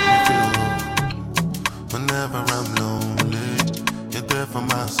 Whenever I'm lonely, you're there for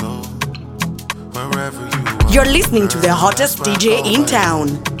my soul. Wherever you are, you're listening to the hottest DJ in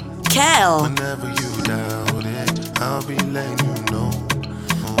town, Kel. Whenever you doubt it, I'll be letting you know.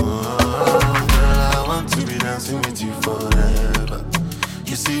 Oh, girl, I want to be dancing with you forever.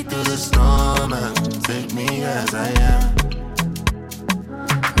 as I am.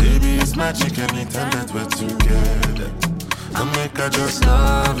 Baby, it's magic anytime that we're together. I make I just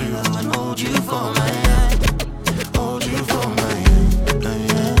love you and hold you for my hand. Hold you for my hand.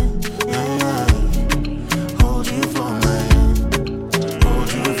 Hold you for my hand.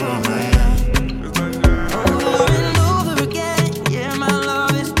 Hold you for my hand. Over and over again, yeah, my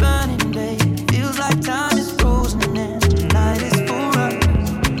love is burning, babe. Feels like time is frozen and the night is for us.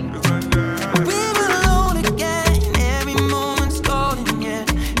 We're alone again, every moment's golden, yeah.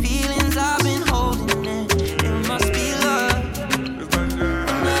 Feelings I've been holding in, it must be love.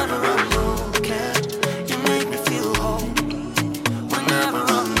 Whenever I'm okay, you make me feel whole. Whenever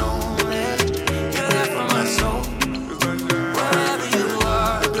I'm lonely, you're there for my soul. Wherever you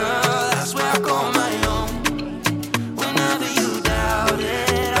are, girl, that's where I call my own. Whenever you doubt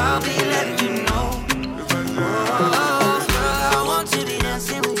it, I'll be letting you know. Oh, girl, I want to be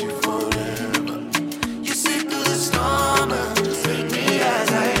dancing with you forever. You see through the storm and take me as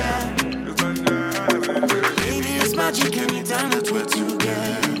I am. Baby, it's magic anytime that we're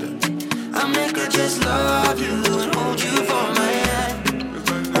together. I make her just love you and hold you for my hand.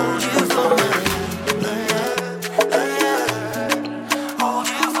 Hold you for my hand. Hold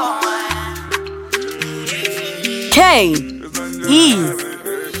you for my hand. K-E-L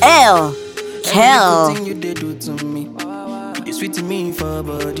Kel. Everything you did do to me, you sweet to me for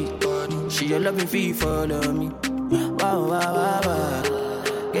body. She your loving free follow me. Wow, wow, wow, wow.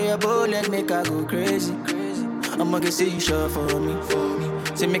 Get your bullet, make her go crazy. I'ma get say you sure for me.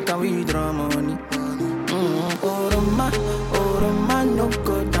 Say make her withdraw money. Oh Roma, no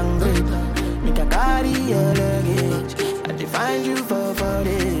go downgrade. Make a carry your luggage. I define you for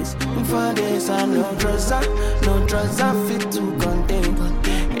this. For this, I no trust, fit to contain.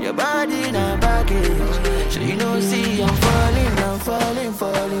 Your body in a baggage. So you don't see I'm falling for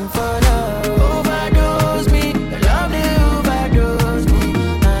love. Overdose me, love they overdose me.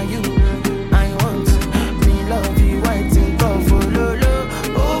 Now you, I want me love you, waiting for follow.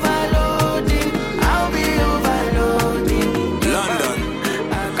 Overloading, I'll be overloading. London.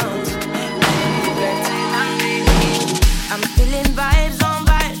 I'm feeling vibes on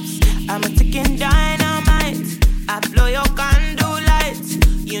vibes. I'm a ticking dynamite. I blow your candle lights.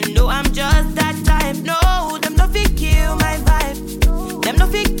 You know I'm just that type. No, them no fit kill my vibe. Them no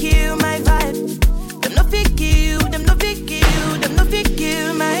fit kill my vibe. Them no fit kill. Them no fit kill. Them no fit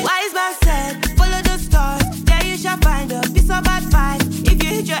kill my. Wise man said, follow the stars. There you shall find a piece of advice. If you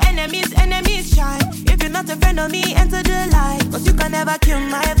hit your enemies, enemies shine. If you're not a friend of me, enter the light. Cause you can never kill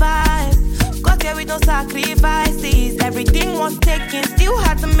my vibe. Got here with no sacrifices. Everything was taken, still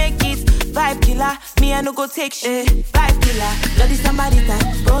had to make it. Vibe killer, me I no go take shit. Vibe killer, bloody somebody time.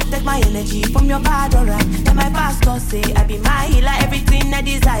 Protect my energy from your bad alright. Then my pastor say I be my healer, everything I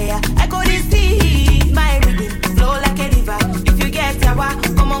desire. I go to see my rhythm flow like a river. If you get yawa,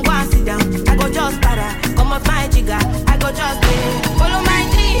 come on go and sit down. I go just para, come off my jigger. I go just follow my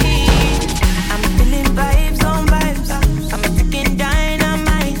dream. I'm feeling vibes on vibes. I'm a ticking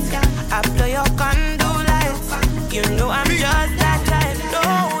dynamite. I blow your candle lights. You know I'm just that type. No,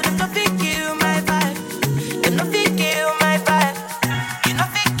 them no fit kill my vibe. Them no fit kill my vibe. You no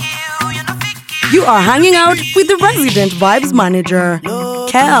fit kill. You no fit kill. You are hanging out with the resident vibes manager,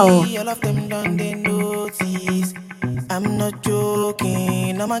 Kel. All of them done they notice. I'm not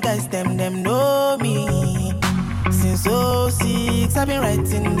joking. All my guys them know me. Since 06, I've been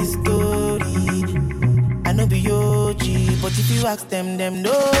writing this story. I know be OG, but if you ask them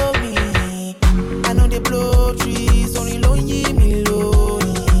know me. I know they blow trees, only lonely me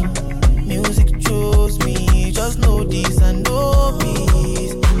lonely. Music chose me, just know this and know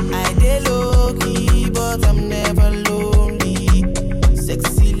peace. I dey low key, but I'm never lonely.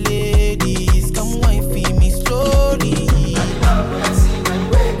 Sexy ladies, come wine for me slowly. I love when I see my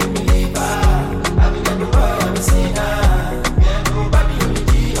way, make me leave her. I be like the boy, I be seeing her. Yeah, nobody only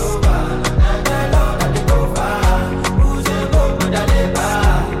be over. And I love that they go far. Who's a go, but I never.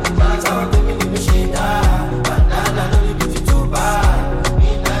 That's how I do me, give me shit. Banana, no, you be too bad. Me,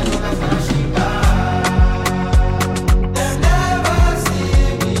 I know that's my shit. Them never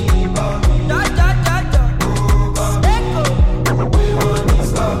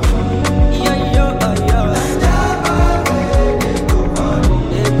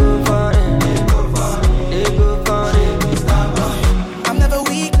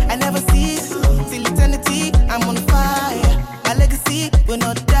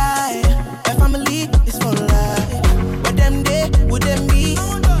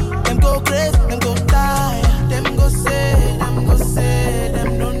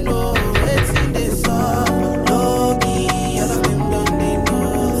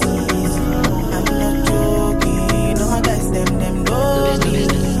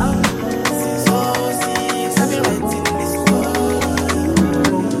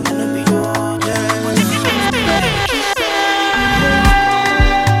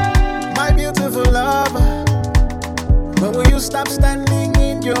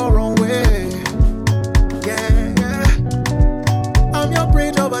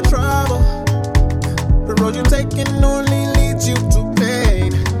more trouble. The road you're taking only leads you to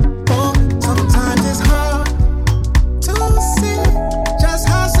pain. Oh, sometimes it's hard to see just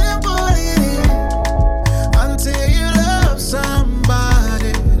how simple it is until you love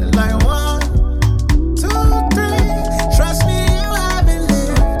somebody like 1, 2, 3. Trust me, you haven't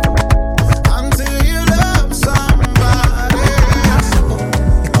lived until you love somebody.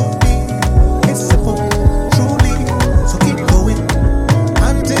 It's simple, truly. So keep going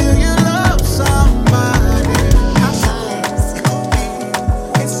until you love somebody.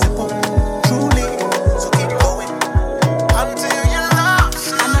 It's simple, truly. So keep going until you love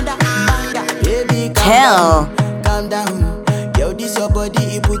somebody. Baby, Kel. calm down. Yo, this your body,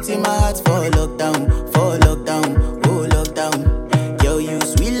 it puts in my heart for lockdown, oh lockdown. Yo, you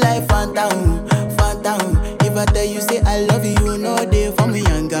sweet life, phantom, phantom. If I tell you say I love you, you know they for me,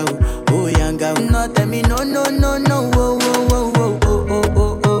 young girl, oh young girl. No, tell me no, no, no, no, oh, oh, oh, oh, oh,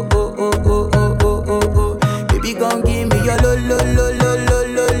 oh, oh, oh, oh, oh, oh, oh, oh, oh. Baby, gon' give me your lo, lo, lo, lo, lo,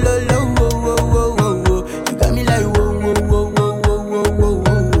 lo, lo, lo, oh, oh, oh, oh, oh. You got me like whoa, whoa, whoa, whoa, whoa, whoa, whoa,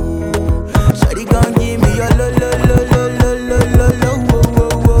 whoa. Shawty gon' give me your lo, lo, lo, lo, lo, lo, lo, lo, whoa,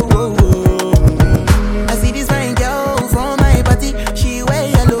 whoa, whoa, whoa. I see this fine girl from my party, she wear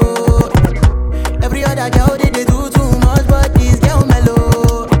yellow. Every other girl they do too much, but this girl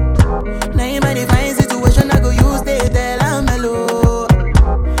mellow. Now in my divine situation, I go use they tell I'm mellow.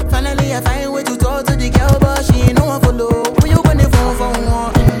 Finally, I find way to talk to the girl, but she ain't no one follow. When you gonna phone for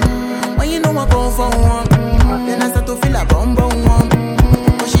one? When you know I come for one? Then I start to feel a bum bum one.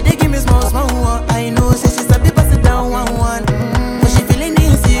 But she dey give me small small one. I know, say she's a bit pass it down one. But she feeling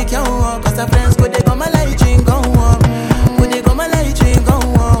insecure one. Cause her friends go they go my light drink go on. Go they go my light drink go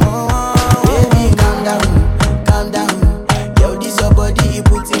on. Baby, calm down. Yo, this your body, it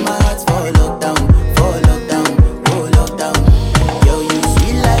puts in my heart for lockdown, oh lockdown. Yo, you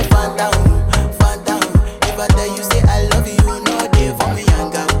sweet life, phantom, phantom. If I tell you say I love you, you know they for me, young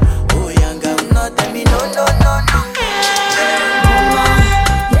girl, oh young girl. No, tell me no, no, no, no.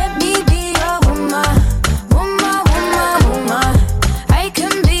 Let me be your woman, woman, woman, woman. I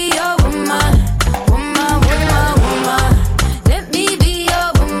can be your woman, woman, woman, woman. Let me be your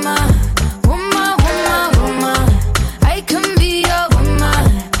woman, woman, woman, woman. I can be your woman,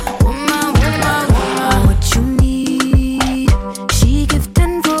 woman, woman, woman. What you need? She give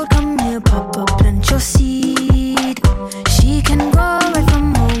tenfold, come here, papa, plant your seed. She can grow right from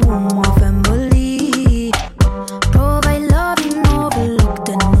her womb of family. Provide loving, overlooked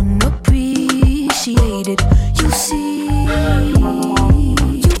and unappreciated. You see,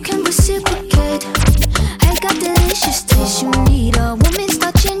 you can reciprocate. I got delicious taste. You need a woman's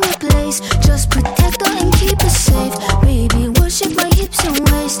touch in your place. Just protect her and keep her safe. Baby, worship my hips and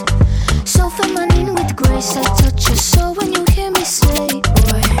waist. So feminine with grace. I touch your soul when you hear me say,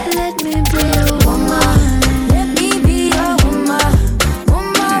 boy, let me be your woman. Let me be your woman.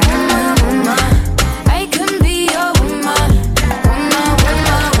 Woman, woman, woman. I can be your woman. Woman,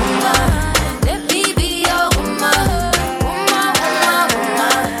 woman, woman. Let me be your woman. Woman, woman,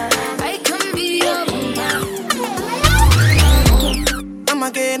 woman. I can be your woman. I'ma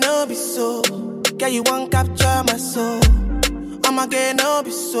get no be so. Girl, you won't capture my soul. I'ma get no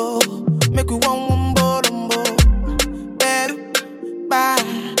be so. Make we one wumbo lumbo. Better, bye.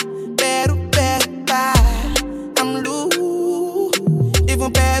 Better, bye. I'm loose.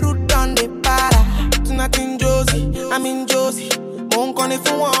 Even better done the para. Tonight in Josie, I'm in Josie. Won't call if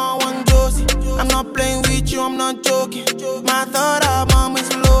you want one Josie. I'm not playing with you, I'm not joking. My thought of mom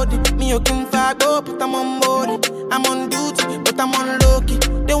is loaded. Me, you can fag up, but I'm on board. I'm on duty, but I'm on low-key.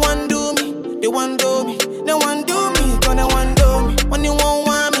 They want do me, they want do me. They want do me, gonna want do me. When you won't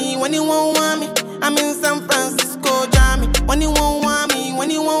want me, when you won't want me. I'm in San Francisco, Jammy. When you won't want me, when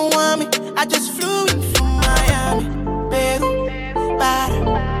you won't want me. I just flew in from Miami. Peru, para,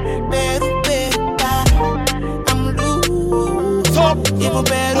 Peru, para. I'm loose. Even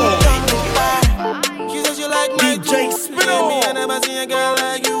Peru, don't go para. She says you like my DJ Spinner. Me, I never seen a girl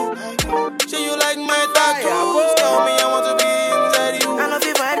like you. Say you like my tattoos. Tell me I want to be inside you. I love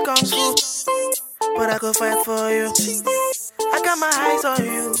you fight kung fu, but I could fight for you. I got my eyes on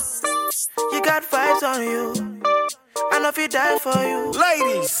you. You got vibes on you. I know if you die for you,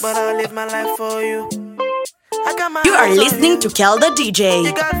 ladies, but I'll live my life for you. I got my You are eyes on listening to Kel The DJ.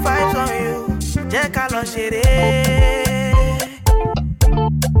 You got vibes on you. Jẹ́ ká lọ ṣeré.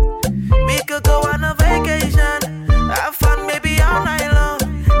 We could go on a vacation, have fun maybe all night long.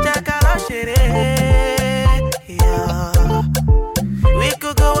 Jẹ́ ká lọ ṣeré. Yeah. We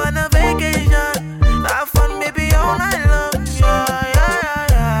could go on a vacation, have fun maybe all night long. Yeah, yeah,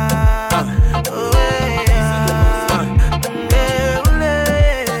 yeah, yeah. Oh, yeah.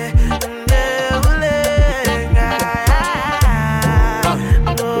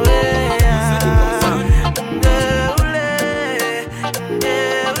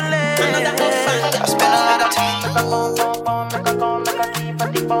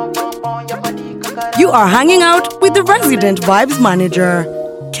 You are hanging out with the resident Vibes manager,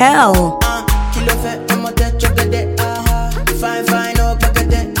 Kel. Fine, fine, oh,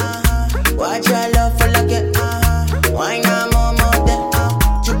 watch your love for like it, why not more,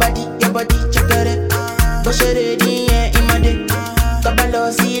 your body, check it, push it in my day,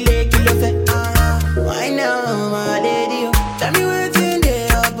 kabalo, see, kilo fe, why now, my lady, tell me what's in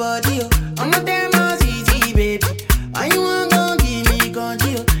your body, I'm a damn easy, baby, why you want to give me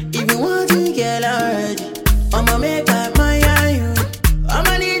control, if you want to get already, I'ma make up my eye,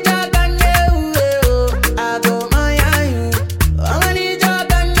 I'ma need that can you, I go my eye, I'ma need that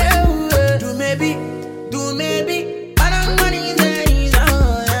can you, do maybe, I don't want it,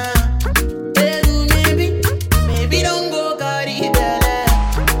 yeah, do maybe don't go carry belly,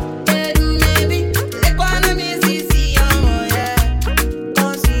 do maybe, let one me see, yeah,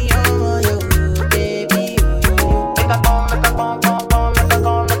 come see, yo, baby, make a pom, make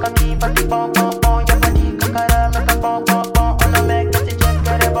a keep a pom, your body, kakara, make a pom, on a make it just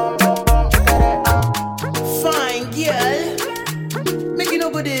get it, bom, fine girl, make you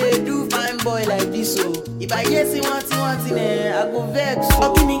nobody do fine boy like this, so if I hear say want in I go vex.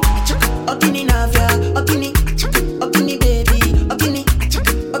 Okini navia, okini baby,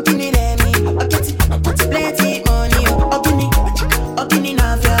 okini let me, okiti plenty money, okini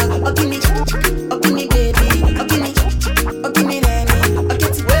navia, okini baby, okini let me,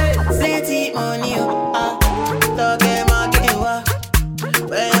 okiti plenty money, talk market wa,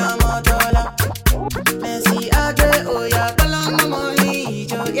 where I'm a dollar, Messi age oya, kalama money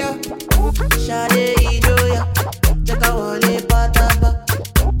joya, shade joya, jaka wale patapa.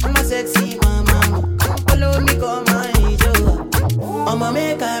 I'm a sexy mama, follow me, come my joe. I'ma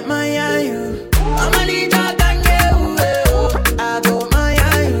make up my eye, I'ma need your gang, I go my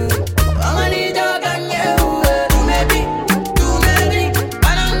eye, I'ma need your gang, do maybe, I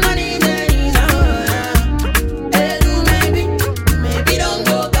don't know need any do maybe don't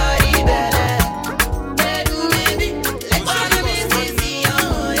go carry belly, do maybe, let one me see,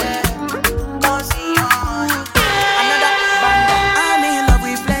 yeah, come see, another banda. I'm in love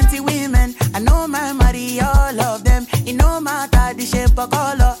with plenty women. I know my marry all of them. It no matter the shape or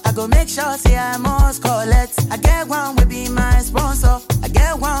color. I go make sure say I must collect. I get one will be my sponsor. I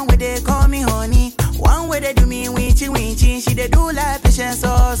get one where they call me honey. One where they do me winchy. She they do like patience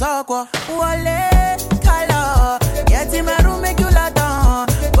or soko. Wale color. Get in my room make you lot on.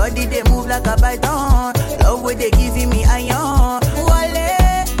 Body they move like a python. Love where they giving me iron.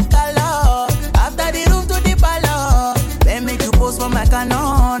 Wale color. After the room to the palace. Then make you post for my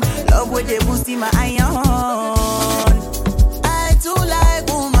canon. Love where they boosting my iron. I too like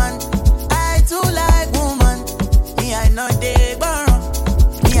woman. Me I know they borrow.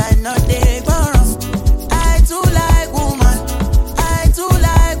 I too like woman.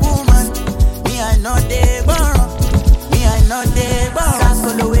 Me I know they borrow.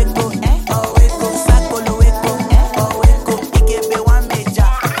 Sakolo weko, sakolo weko, ikebe wa meja,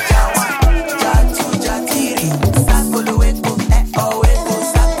 jatu jatiri. Sakolo weko,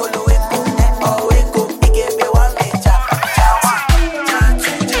 ikebe wa meja,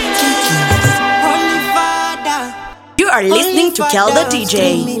 jatu jatiri. Holy Father, You are listening to Kel The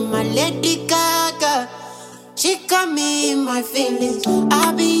DJ. me my Lady Gaga. She got me in my feelings.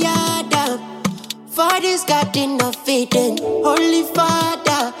 I be Adam. For this God enough feeding. Holy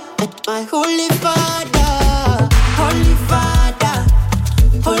Father, my Holy Father.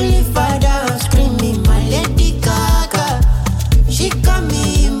 Holy Father, screaming my Lady Gaga. She got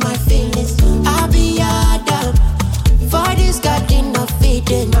me in my feelings. I be Adam. For this God enough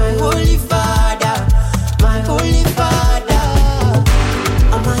feeding. My Holy Father.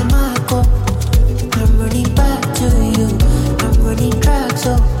 On my Marco, I'm running back to you. I'm running track,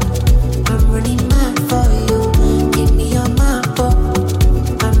 so I'm running mad for you. Give me your map,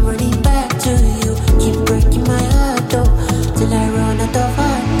 I'm running back to you. Keep breaking my heart, till I run out of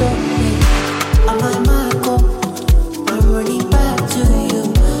heart, On my Marco, I'm running back to you.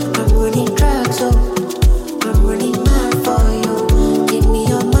 I'm running track, so I'm running mad for you. Give me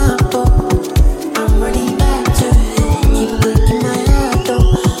your map, I'm running back to you. Keep breaking my heart, till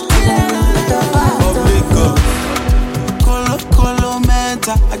I run out of heart, Colo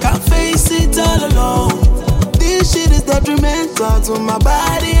mental, I can't face it all alone. This shit is detrimental to my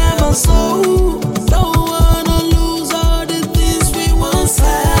body and my soul. Don't wanna lose all the things we once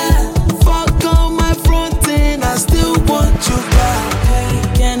had. Fuck on my front end, I still want you back. Hey,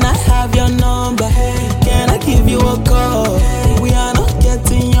 can I have your number? Hey, can I give you a call? Hey, we are not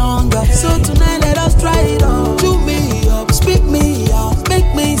getting younger, so tonight let us try it on. Chew me up, spit me out,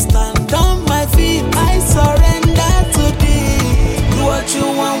 make me stand on my feet. I surrender to thee. Do what you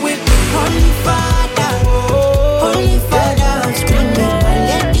want with me, Holy Father.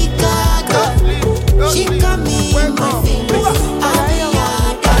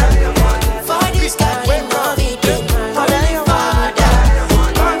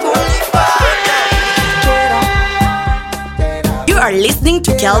 listening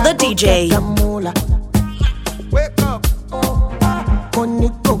to Kel The DJ. Wake up.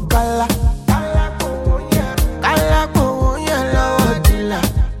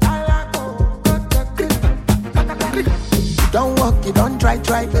 Don't walk, you don't try.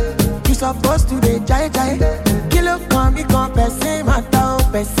 You supposed to be jai. Kilo come, you come, person matter,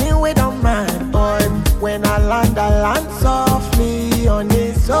 person we don't mind. Boy, when I land softly on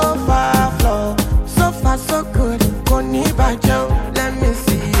the sofa floor. So far so good, koni bajo. Let me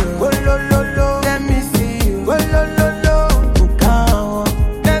see you. Oh lo lo lo, let me see you. Oh lo lo lo, bukao.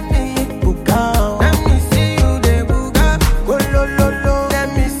 Let me bukao. Let me see you, de buka. Oh lo lo lo, let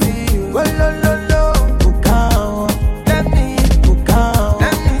me see you. Oh lo lo lo, bukao. Let me bukao.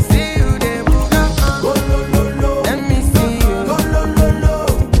 Let me see you, de buka. Oh lo lo lo, let me see you. Oh lo lo lo,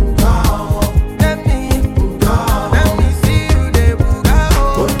 bukao. Let me bukao. Let me see you, de buka.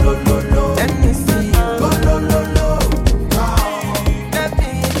 Oh lo lo lo, let me see you. Oh lo lo lo, bukao. Let me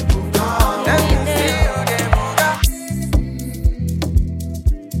bukao. Let me see you, de buka.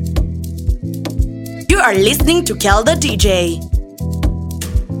 You are listening to Kel The DJ.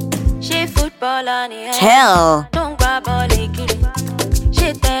 She football on the head. Kel. Don't grab all the kitty.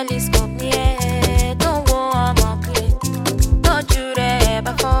 She telescope me head. Don't go on my kitty. Don't you there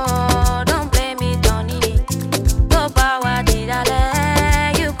before. Don't blame me, don't need it. Go power did I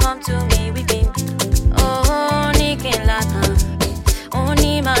let you come to me with him. Oh, Nikin Latan. Oh,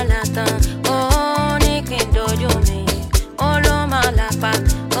 Nima Latan. Oh, Nikin Dojo me. Oh, Loma Lapa.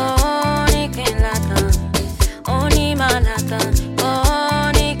 Oh, Nikin Latan. Oh, Nima Latan.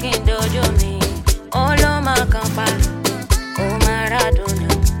 Oh, Nikin Dojo me. Oh, Loma Kampa. Oh, Maradona.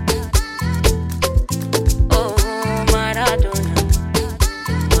 Oh, Maradona.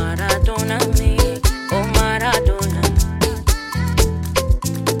 Maradona me. Oh, Maradona.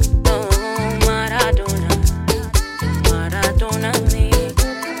 Oh, Maradona. Maradona me.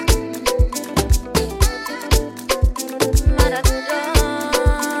 Maradona.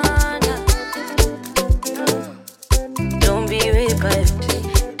 Don't be wicked.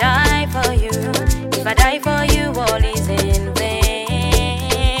 Die for you. If I die for you, all is in vain.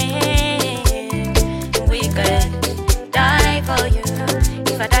 Wicked. Die for you.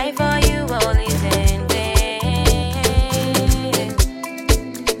 If I die for you, all is in vain.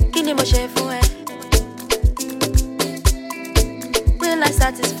 Kini mo ṣe fún ẹ? Will I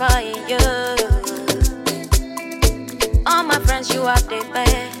satisfy you? All my friends, you have the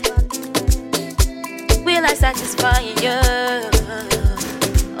best. Will I satisfy you?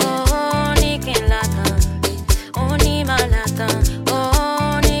 Oh, Nikin Latan. Oh, Nima Latan.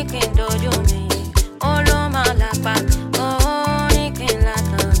 Oh, Nikin Dojo me. Oh, Loma Lapa. Oh, Nikin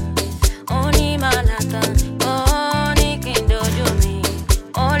Latan. Oh, Nima Latan. Oh, Nikin Dojo me.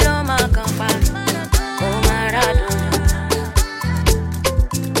 Oh, Loma Kampa. Oh, Maradona.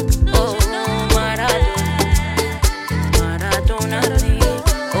 Oh, Maradona. Maradona me.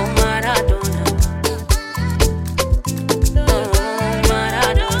 Oh, Maradona. Oh,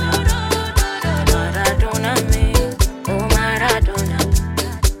 Maradona. Maradona me. Oh, Maradona.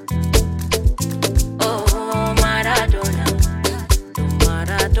 Oh, Maradona.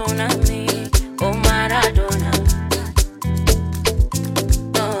 Maradona me. Oh, Maradona.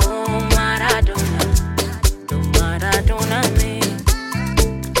 Oh, Maradona. Maradona me.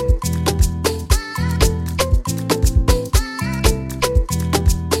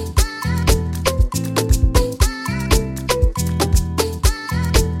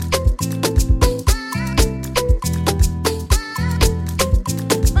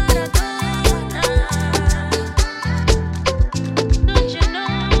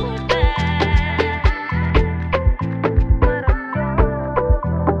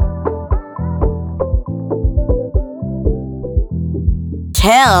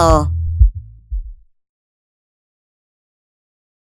 Kel.